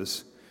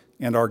prices,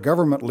 and our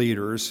government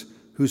leaders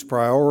whose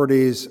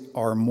priorities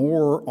are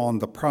more on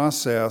the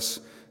process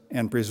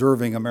and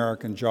preserving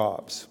American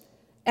jobs?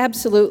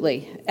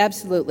 Absolutely,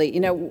 absolutely.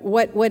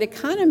 What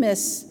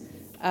economists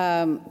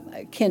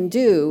can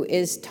do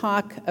is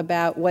talk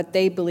about what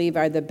they believe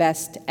are the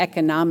best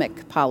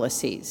economic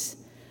policies.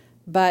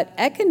 But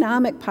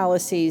economic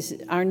policies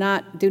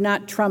do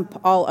not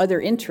trump all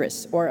other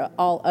interests or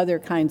all other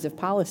kinds of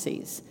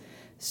policies.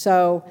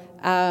 So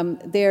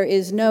there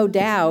is no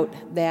doubt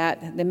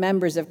that the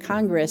members of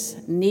Congress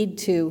need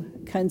to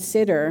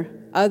consider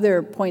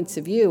other points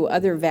of view,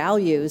 other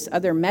values,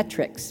 other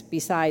metrics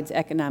besides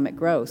economic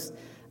growth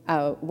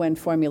when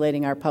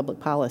formulating our public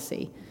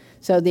policy.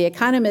 So the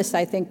economists,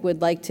 I think,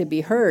 would like to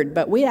be heard,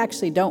 but we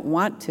actually don't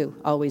want to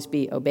always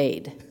be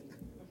obeyed.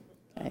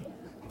 Okay.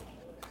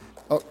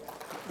 Oh.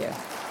 Yeah.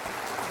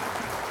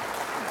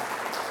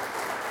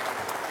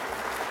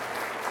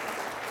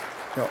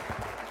 Well,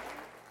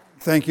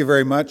 thank you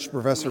very much,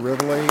 Professor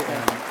Rivoli.